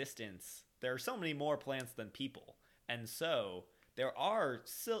in existence. There are so many more plants than people, and so there are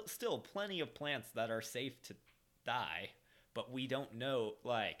still plenty of plants that are safe to die. But we don't know.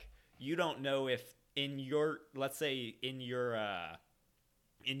 Like, you don't know if in your, let's say in your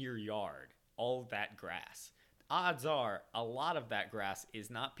yard, all that grass. Odds are a lot of that grass is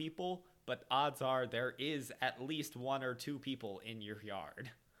not people, but odds are there is at least 1 or 2 people in your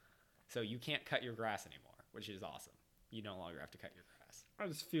yard. So you can't cut your grass anymore, which is awesome. You no longer have to cut your grass. I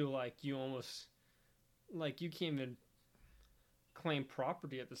just feel like you almost, like, you can't even claim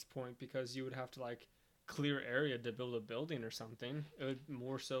property at this point because you would have to, like, clear area to build a building or something. It would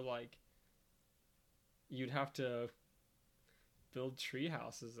more so, like, you'd have to build tree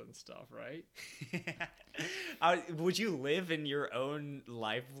houses and stuff, right? Would you live in your own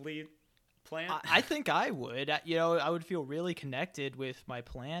lively plant? I think I would. I would feel really connected with my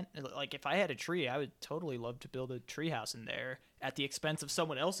plant. Like, if I had a tree, I would totally love to build a tree house in there at the expense of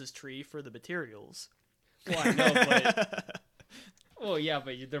someone else's tree for the materials. Well, I know, but... well, yeah,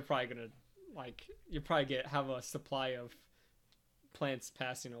 but they're probably going to, like, you probably have a supply of plants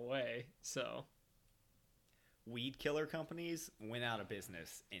passing away, so... Weed killer companies went out of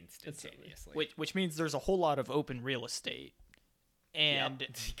business instantaneously. Which means there's a whole lot of open real estate. And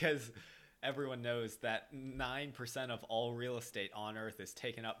because everyone knows that 9% of all real estate on Earth is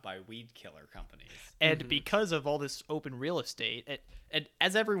taken up by weed killer companies. And because of all this open real estate, and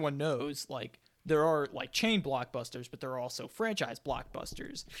as everyone knows, like, there are, like, chain blockbusters, but there are also franchise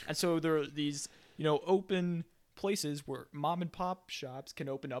blockbusters. And so there are these, open places where mom and pop shops can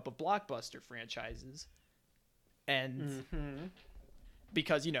open up a blockbuster franchises. And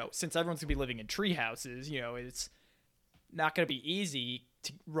because, since everyone's going to be living in tree houses, it's not going to be easy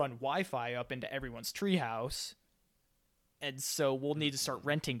to run Wi-Fi up into everyone's tree house. And so we'll need to start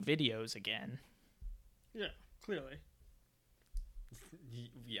renting videos again. Yeah, clearly.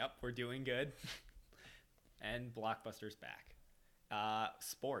 Yep, we're doing good. And Blockbuster's back.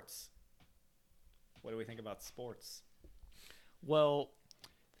 Sports. What do we think about sports? Well,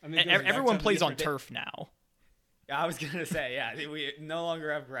 I mean, everyone plays on turf now. I was going to say, yeah, we no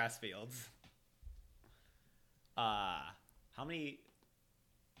longer have grass fields. How many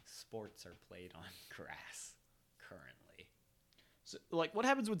sports are played on grass currently? So, like, what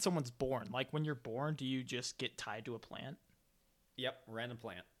happens when someone's born? Like, when you're born, do you just get tied to a plant? Yep, random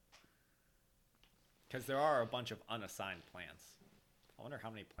plant. Because there are a bunch of unassigned plants. I wonder how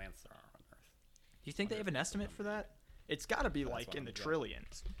many plants there are on Earth. Do you think they have an estimate for that? It's got to be, like, in the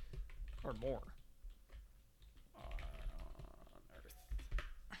trillions or more.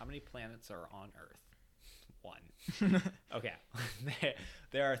 How many planets are on Earth? 1. Okay.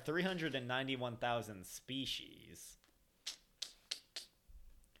 There are 391,000 species.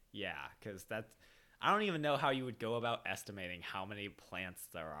 Yeah, because I don't even know how you would go about estimating how many plants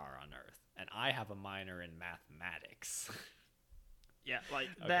there are on Earth. And I have a minor in mathematics. Yeah, like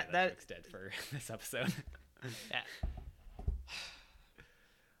okay, that's dead for this episode. Yeah.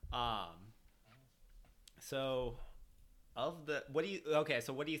 So what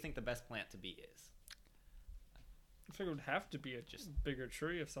do you think the best plant to be is? I think it would have to be a just bigger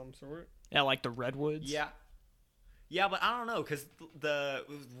tree of some sort. Yeah, like the redwoods. Yeah, but I don't know, because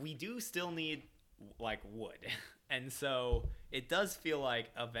we do still need, like, wood. And so it does feel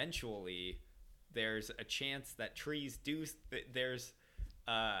like eventually there's a chance that trees there's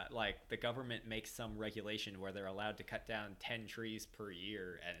like the government makes some regulation where they're allowed to cut down 10 trees per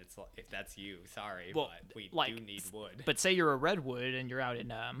year, and it's like, if that's you, sorry, but we do need wood. But say you're a redwood and you're out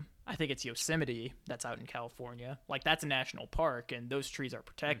in I think it's Yosemite, that's out in California. Like, that's a national park, and those trees are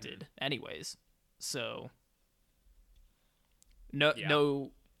protected anyways. So no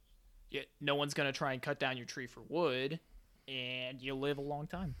one's gonna try and cut down your tree for wood, and you'll live a long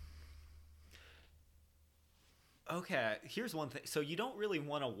time. Okay, here's one thing. So you don't really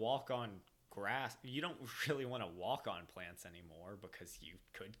want to walk on grass. You don't really want to walk on plants anymore because you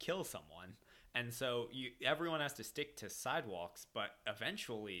could kill someone. And so everyone has to stick to sidewalks, but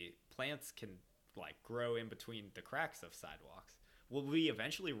eventually plants can, like, grow in between the cracks of sidewalks. Will we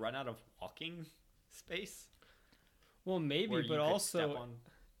eventually run out of walking space? Well, maybe, but also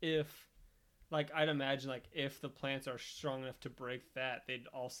if, like, I'd imagine, like, if the plants are strong enough to break that, they'd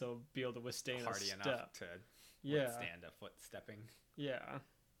also be able to withstand a step. Enough to withstand a foot stepping. Yeah. I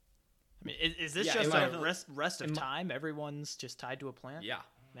mean, is this just a rest of time? Everyone's just tied to a plant? Yeah.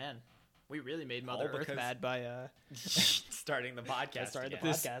 Man. We really made Mother Earth because- mad by starting the podcast. started the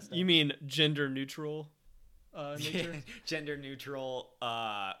again. podcast. You mean gender neutral nature? Gender neutral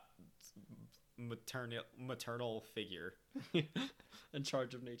maternal figure. In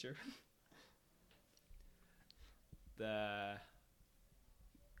charge of nature. Here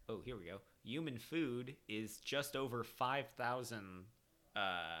we go. Human food is just over 5,000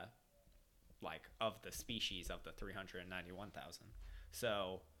 like of the species of the 391,000.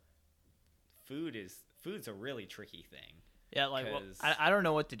 So food's a really tricky thing. Yeah, like, well, 'cause- I don't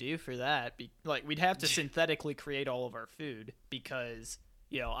know what to do for that. Like, we'd have to synthetically create all of our food because,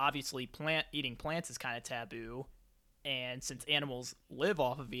 obviously eating plants is kind of taboo. And since animals live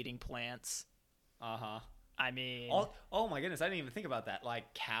off of eating plants, I mean... Oh my goodness, I didn't even think about that.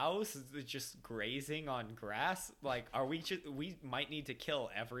 Like, cows just grazing on grass? Like, we might need to kill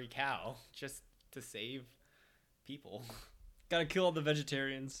every cow just to save people. Gotta kill all the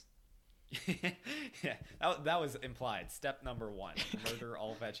vegetarians. Yeah, that was implied. Step number 1, murder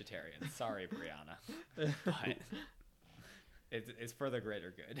all vegetarians. Sorry, Brianna. But it's for the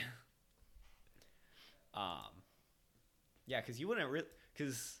greater good. Yeah, because you wouldn't really...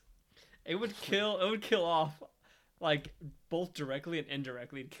 Because... It would kill off, like, both directly and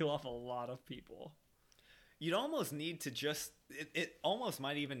indirectly. It'd kill off a lot of people. You'd almost need to just... It almost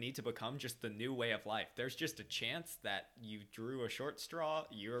might even need to become just the new way of life. There's just a chance that you drew a short straw,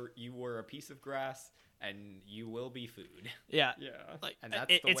 you were a piece of grass, and you will be food. Yeah. Yeah. Like, And that's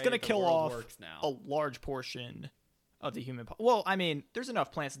the it's way going to the kill world off works now. a large portion of the human... Well, I mean, there's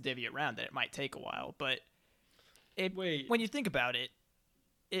enough plants to divvy around that it might take a while, but when you think about it,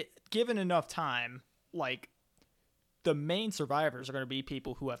 given enough time, like, the main survivors are going to be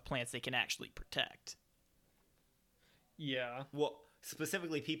people who have plants they can actually protect. Yeah. Well,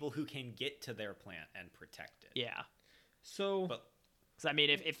 specifically people who can get to their plant and protect it. Yeah. So... Because, I mean,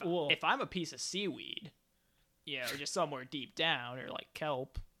 if I'm a piece of seaweed, or just somewhere deep down, or, like,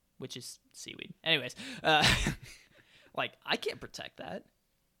 kelp, which is seaweed. Anyways, like, I can't protect that.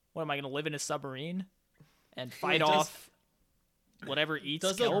 What, am I going to live in a submarine and fight off whatever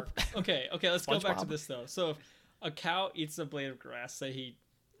eats kelp? Okay, let's go back to SpongeBob? this, though. So if a cow eats a blade of grass, say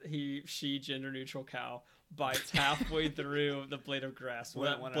she gender neutral cow bites halfway through the blade of grass, will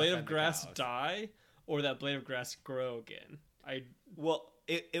that blade of grass die, or that blade of grass grow again? Well,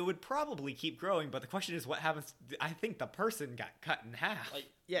 it would probably keep growing, but the question is what happens. I think the person got cut in half. Like,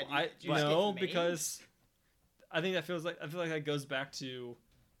 yeah, because I think I feel like that goes back to,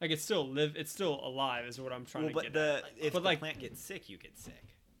 like, it's still alive is what I'm trying to get at. If the plant gets sick, you get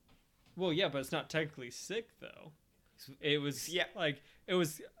sick. Well, yeah, but it's not technically sick though. It was it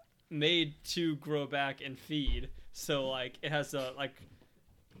was made to grow back and feed, so like it has a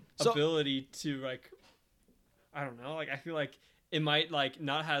ability to, like, I don't know, like, I feel like it might, like,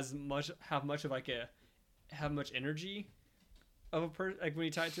 not have much energy of a person, like, when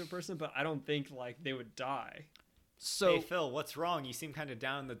you tie it to a person, but I don't think, like, they would die. So, hey Phil, what's wrong? You seem kind of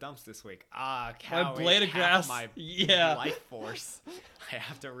down in the dumps this week. Cow my blade ate of half grass. my Yeah. life force. I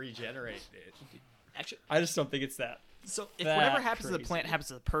have to regenerate it. actually, I just don't think it's that. so if that whatever happens to the crazy. plant happens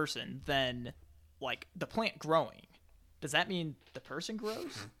to the person, then, like, the plant growing, does that mean the person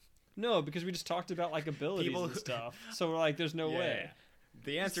grows? No, because we just talked about, like, abilities People and who- stuff. So we're like, there's no way.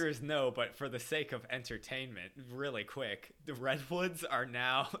 The answer is no, but for the sake of entertainment, really quick, the redwoods are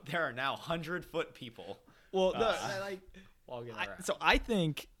now 100-foot people. Well, no, like walking around. so I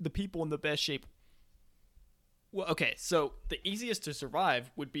think the people in the best shape. Well, okay, so the easiest to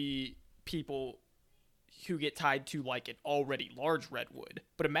survive would be people who get tied to, like, an already large redwood.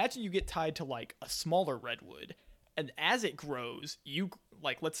 But imagine you get tied to, like, a smaller redwood, and as it grows,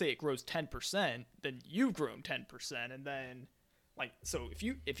 like, let's say it grows 10%, then you've grown 10%, and then, like, so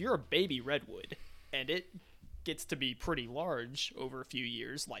if you're a baby redwood and it gets to be pretty large over a few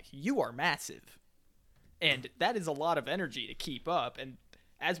years, like, you are massive. And that is a lot of energy to keep up, and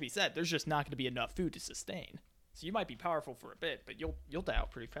as we said, there's just not going to be enough food to sustain. So you might be powerful for a bit, but you'll die out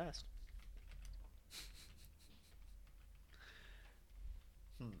pretty fast.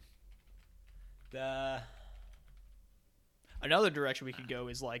 Another direction we could go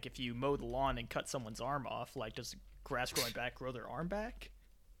is, like, if you mow the lawn and cut someone's arm off, like, does grass growing back grow their arm back?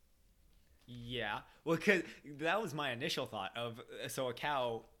 Yeah, well, because that was my initial thought of, so a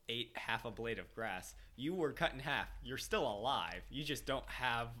cow ate half a blade of grass. You were cut in half. You're still alive. You just don't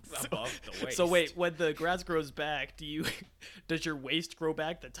have above the waist. So wait, when the grass grows back, does your waist grow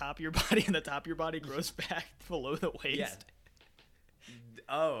back the top of your body, and the top of your body grows back below the waist? Yeah.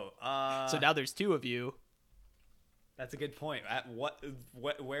 Oh, So now there's two of you. that's a good point. At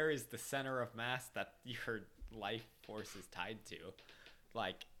where is the center of mass that your life force is tied to?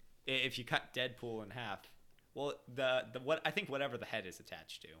 Like, If you cut Deadpool in half, well, the what I think whatever the head is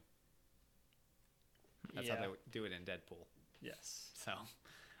attached to. That's how they do it in Deadpool. Yes. So,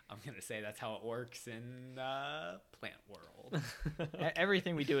 I'm gonna say that's how it works in plant world.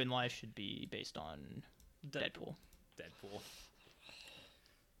 Everything we do in life should be based on Deadpool. Deadpool.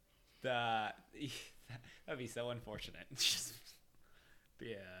 That'd be so unfortunate. Just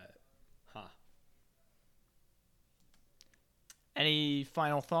be Any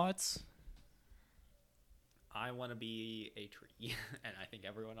final thoughts? I want to be a tree, and I think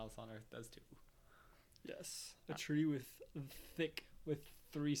everyone else on Earth does too. Yes, a tree with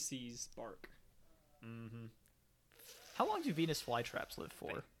 3 C's bark. Mm-hmm. How long do Venus flytraps live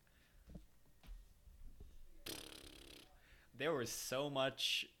for? There was so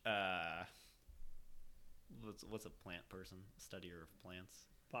much. What's a plant person? Studier of plants.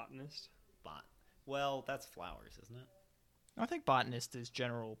 Botanist. Well, that's flowers, isn't it? I think botanist is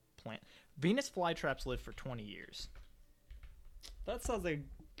general plant. Venus flytraps live for 20 years. That sounds like a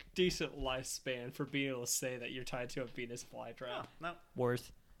decent lifespan for being able to say that you're tied to a Venus flytrap. Oh, no.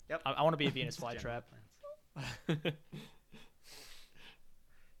 Worth. Yep. I want to be a Venus flytrap.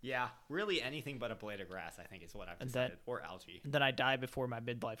 Yeah, really anything but a blade of grass, I think, is what I've decided. Or algae. And then I die before my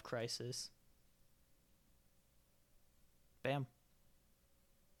midlife crisis. Bam.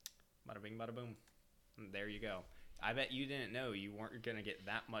 Bada bing, bada boom. And there you go. I bet you didn't know you weren't going to get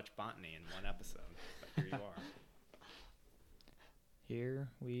that much botany in one episode. But here you are. Here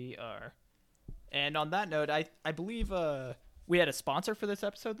we are. And on that note, I believe we had a sponsor for this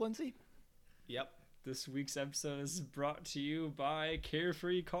episode, Lindsay? Yep. This week's episode is brought to you by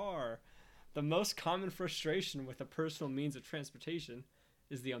Carefree Car. The most common frustration with a personal means of transportation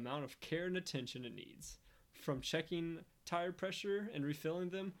is the amount of care and attention it needs. From checking tire pressure and refilling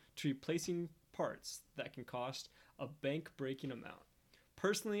them to replacing parts that can cost a bank-breaking amount.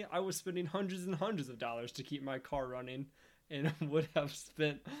 Personally, I was spending hundreds and hundreds of dollars to keep my car running and would have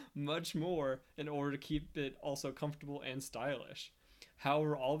spent much more in order to keep it also comfortable and stylish.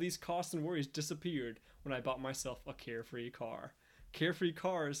 However, all these costs and worries disappeared when I bought myself a Carefree Car. Carefree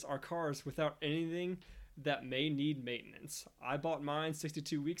Cars are cars without anything that may need maintenance. I bought mine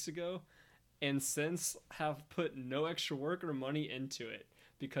 62 weeks ago and since have put no extra work or money into it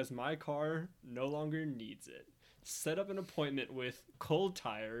because my car no longer needs it. Set up an appointment with Cold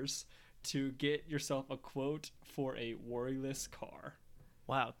Tires to get yourself a quote for a worryless car.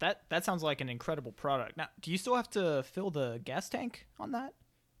 Wow, that sounds like an incredible product. Now, do you still have to fill the gas tank on that?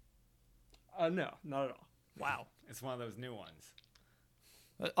 No, not at all. Wow. It's one of those new ones.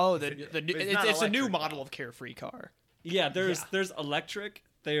 It's a new model of Carefree Car. Yeah, there's electric,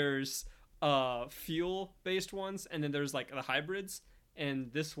 there's fuel-based ones, and then there's like the hybrids,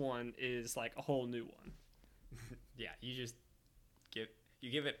 and this one is like a whole new one. Yeah, you just give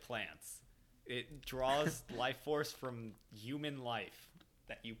it plants. It draws life force from human life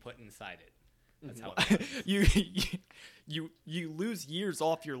that you put inside it. That's how it you lose years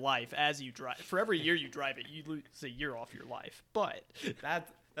off your life as you drive. For every year you drive it, you lose a year off your life. But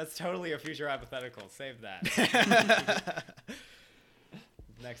that's totally a future hypothetical. Save that.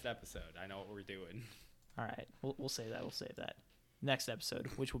 Next episode, I know what we're doing. All right, we'll say that. We'll save that. Next episode,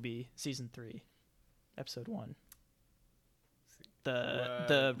 which will be season 3, episode 1.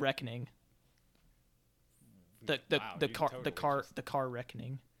 The reckoning. The car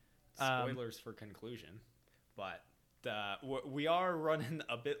reckoning. Spoilers for conclusion, but we are running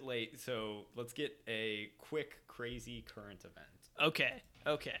a bit late, so let's get a quick, crazy current event. Okay.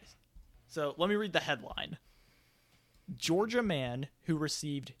 So let me read the headline. Georgia man who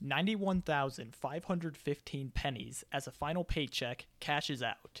received 91,515 pennies as a final paycheck cashes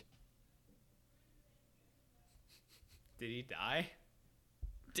out. Did he die?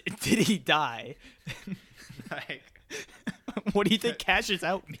 Did he die? Like, what do you think cashes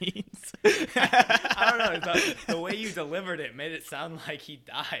out means? I don't know. The way you delivered it made it sound like he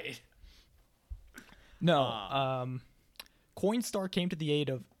died. No. Coinstar came to the aid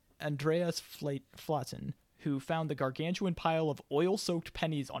of Andreas Flatten, who found the gargantuan pile of oil-soaked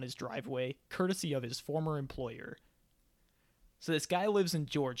pennies on his driveway, courtesy of his former employer. So this guy lives in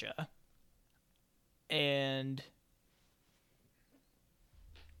Georgia, and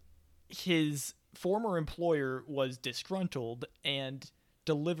his former employer was disgruntled and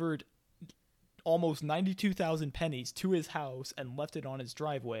delivered almost 92,000 pennies to his house and left it on his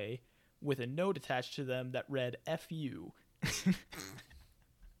driveway with a note attached to them that read, F you.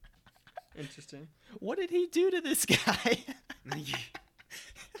 Interesting. What did he do to this guy?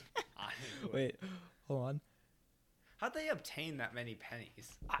 Wait, hold on. How'd they obtain that many pennies?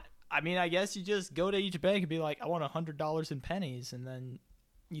 I mean, I guess you just go to each bank and be like, I want $100 in pennies, and then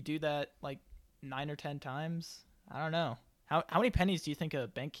you do that like 9 or 10 times. I don't know. How many pennies do you think a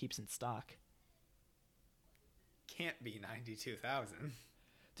bank keeps in stock? Can't be 92,000.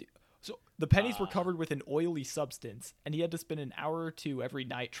 So the pennies were covered with an oily substance, and he had to spend an hour or two every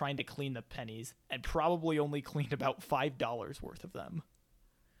night trying to clean the pennies, and probably only cleaned about $5 worth of them.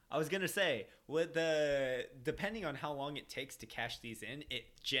 I was gonna say, depending on how long it takes to cash these in,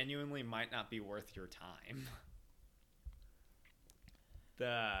 it genuinely might not be worth your time.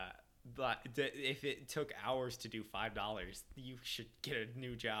 If it took hours to do $5, you should get a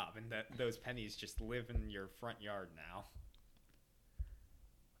new job, and those pennies just live in your front yard now.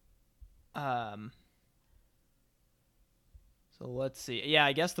 So let's see. Yeah,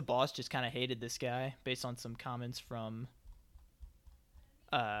 I guess the boss just kind of hated this guy based on some comments from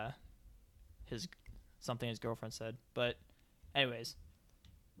his girlfriend said. But anyways,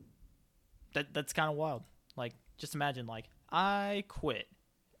 that's kind of wild. Like, just imagine, like, I quit.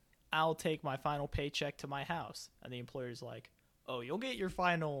 I'll take my final paycheck to my house, and the employer's like, "Oh, you'll get your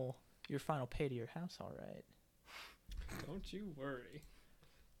final pay to your house, all right." Don't you worry.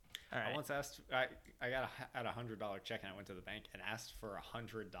 All right. I once asked, I got a $100 check, and I went to the bank and asked for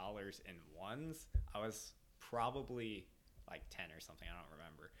 $100 in ones. I was probably like 10 or something. I don't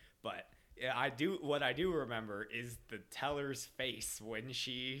remember, but what I do remember is the teller's face when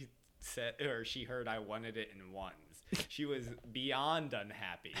she said, or she heard I wanted it in ones. She was beyond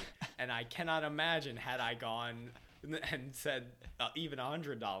unhappy, and I cannot imagine had I gone and said even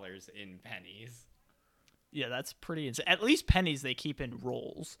 $100 in pennies. Yeah, that's pretty insane. At least pennies they keep in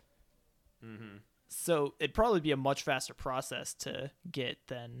rolls. Mm-hmm. So it'd probably be a much faster process to get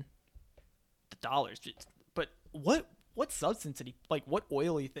than the dollars. But what substance did he, like, what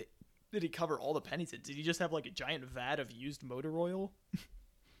oily thing did he cover all the pennies in? Did he just have like a giant vat of used motor oil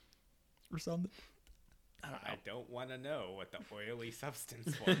or something? I don't want to know what the oily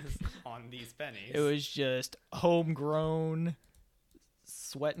substance was on these pennies. It was just homegrown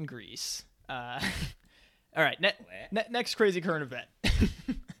sweat and grease. All right, next crazy current event.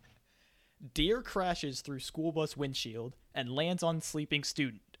 Deer crashes through school bus windshield and lands on sleeping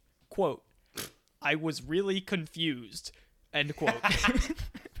student. Quote, "I was really confused." End quote.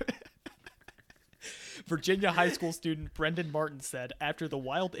 Virginia high school student Brendan Martin said after the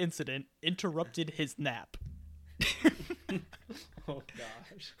wild incident interrupted his nap. Oh,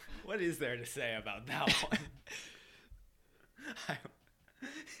 gosh. What is there to say about that one?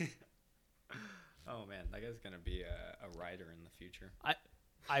 Oh, man, that guy's going to be a writer in the future.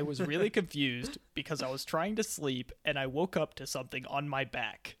 I was really confused because I was trying to sleep and I woke up to something on my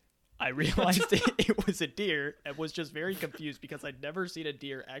back. I realized it was a deer and was just very confused because I'd never seen a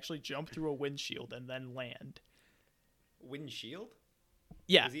deer actually jump through a windshield and then land. Windshield?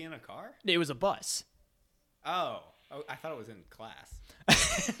 Yeah. Was he in a car? It was a bus. Oh, I thought it was in class.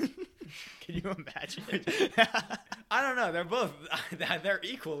 Can you imagine? I don't know. They're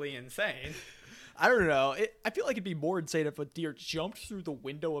equally insane. I don't know. I feel like it'd be more insane if a deer jumped through the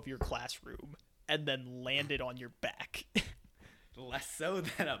window of your classroom and then landed on your back. Less so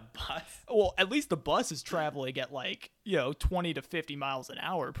than a bus. Well, at least the bus is traveling at 20 to 50 miles an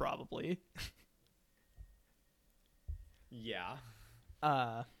hour probably. Yeah.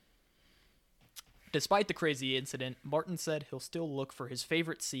 Despite the crazy incident, Martin said he'll still look for his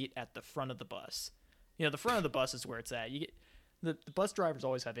favorite seat at the front of the bus. The front of the bus is where it's at. The bus drivers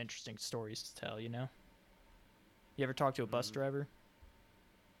always have interesting stories to tell, You ever talk to a bus driver?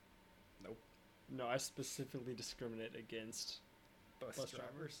 Nope. No, I specifically discriminate against bus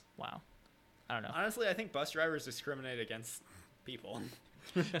drivers. Wow. I don't know. Honestly, I think bus drivers discriminate against people.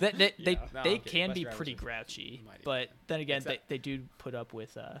 They can be pretty grouchy, but then again, they do put up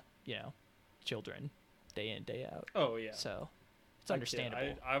with children day in, day out. Oh yeah. So it's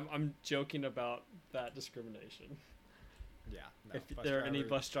understandable. I'm joking about that discrimination. Yeah. No, if there are any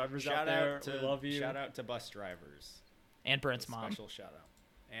bus drivers out there, we love you. Shout out to bus drivers. And Brent's mom. Special shout out.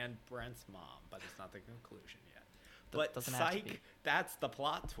 And Brent's mom, but it's not the conclusion yet. But psych, that's the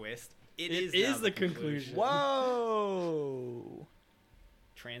plot twist. It is the conclusion. Whoa!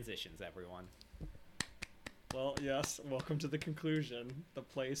 Transitions, everyone. Well, yes. Welcome to the conclusion, the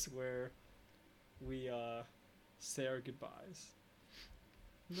place where we say our goodbyes.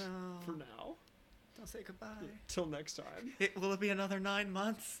 No. For now. Don't say goodbye. Till next time. Will it be another 9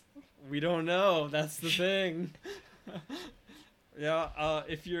 months? We don't know. That's the thing. Yeah.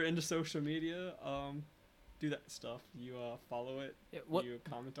 If you're into social media, do that stuff. You follow it. You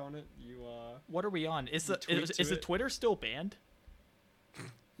comment on it. What are we on? Is the Twitter still banned?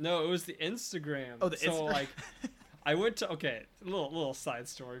 No, it was the Instagram. Oh, the so like, I went to a little side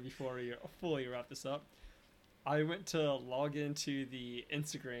story before we fully wrap this up. I went to log into the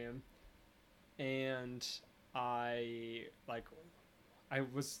Instagram, and I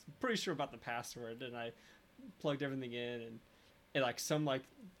was pretty sure about the password, and I plugged everything in, and it some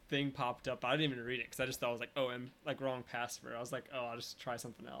thing popped up. I didn't even read it because I just thought it was I'm wrong password. I was like, oh, I'll just try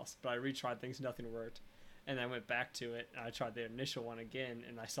something else. But I retried things, nothing worked, and I went back to it, and I tried the initial one again,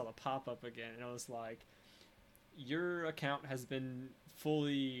 and I saw the pop up again, and I was like, your account has been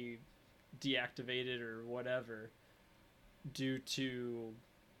fully deactivated or whatever due to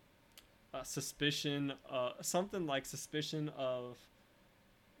suspicion of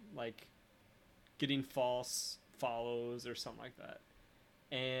getting false follows or something like that.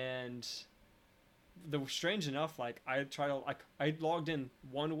 And strange enough, I logged in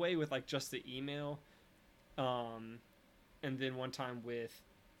one way with just the email, and then one time with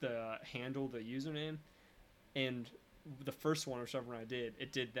the handle, the username, and the first one, whichever one I did,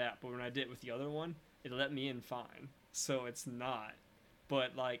 it did that. But when I did it with the other one, it let me in fine. So it's not.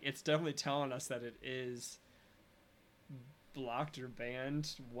 But it's definitely telling us that it is blocked or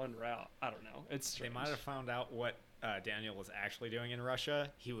banned one route. I don't know. It's strange. They might have found out what Daniel was actually doing in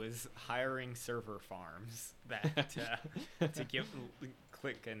Russia. He was hiring server farms that to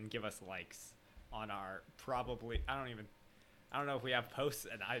click and give us likes on our I don't know if we have posts,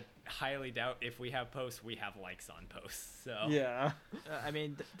 and I highly doubt if we have posts, we have likes on posts. So yeah, I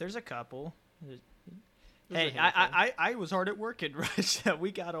mean, there's a couple. There's Hey, I was hard at work in Russia.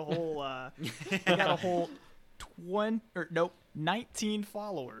 We got a whole 19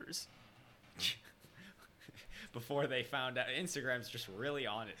 followers. Before they found out, Instagram's just really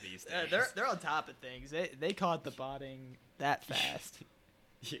on it these days. They're on top of things. They caught the botting that fast.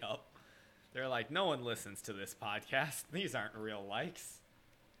 Yup. They're like, no one listens to this podcast. These aren't real likes.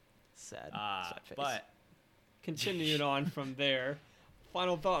 Sad. Sad face. But continuing on from there,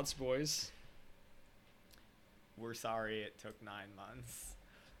 final thoughts, boys. We're sorry it took 9 months.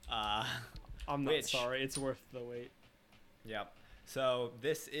 I'm not sorry. It's worth the wait. Yep. So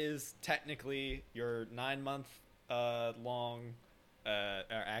this is technically your 9-month long. Or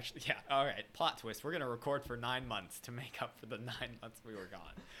actually, yeah. All right. Plot twist. We're gonna record for 9 months to make up for the 9 months we were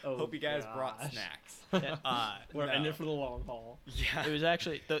gone. Oh, hope you guys brought snacks. We're in it for the long haul. Yeah. It was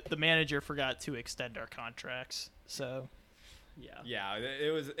actually the manager forgot to extend our contracts, so. Yeah.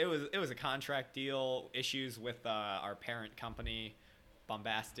 It was a contract deal. Issues with our parent company,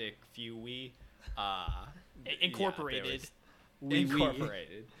 Bombastic Few. We Incorporated.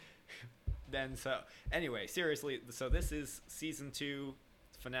 Incorporated. Then anyway, seriously, so this is season 2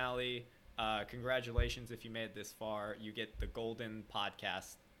 finale. Congratulations if you made it this far. You get the golden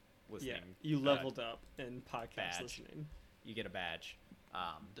podcast listening. Yeah, you leveled up in podcast badge. listening. You get a badge.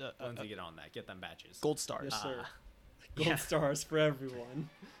 Lindsay, get on that. Get them badges. Gold stars. Yes, sir. Gold stars for everyone.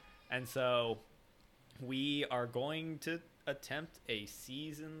 And so we are going to attempt a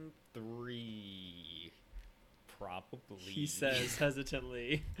season 3. Probably. He says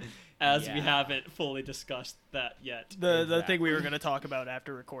hesitantly, as we haven't fully discussed that yet. The thing we were going to talk about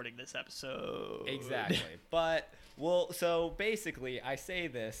after recording this episode. Exactly. But, so basically, I say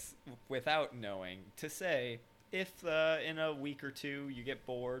this without knowing to say, if in a week or two you get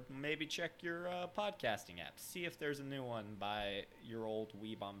bored, maybe check your podcasting app. See if there's a new one by your old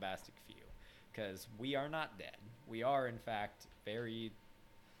We Bombastic Few. Because we are not dead. We are, in fact, very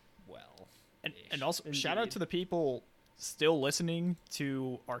well. And also, Indeed. shout out to the people still listening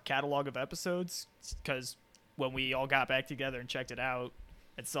to our catalog of episodes, because when we all got back together and checked it out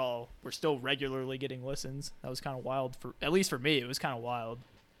and saw we're still regularly getting listens, that was kind of wild. At least for me, it was kind of wild.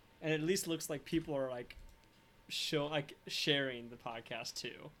 And it at least looks like people are sharing the podcast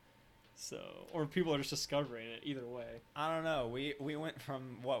too. So, or people are just discovering it. Either way, I don't know. We went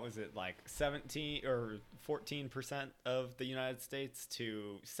from, what was it, 17 or 14% of the United States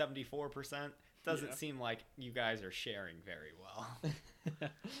to 74%. Doesn't seem like you guys are sharing very well.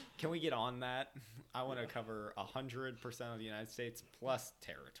 Can we get on that? I want to cover 100% of the United States plus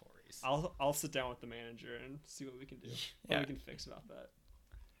territories. I'll sit down with the manager and see what we can do. What we can fix about that.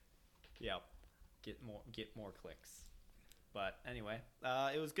 Yep. Get more clicks. But anyway,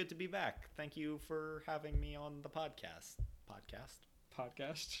 it was good to be back. Thank you for having me on the podcast.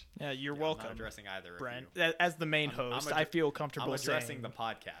 Yeah, you're welcome. I'm not addressing either Brent. of you. As the main host, I feel comfortable saying. I'm addressing the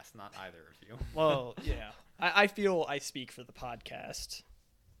podcast, not either of you. Well, yeah. I feel I speak for the podcast.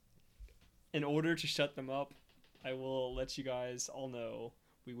 In order to shut them up, I will let you guys all know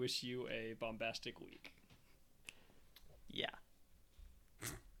we wish you a bombastic week. Yeah.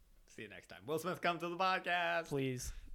 See you next time. Will Smith, come to the podcast. Please.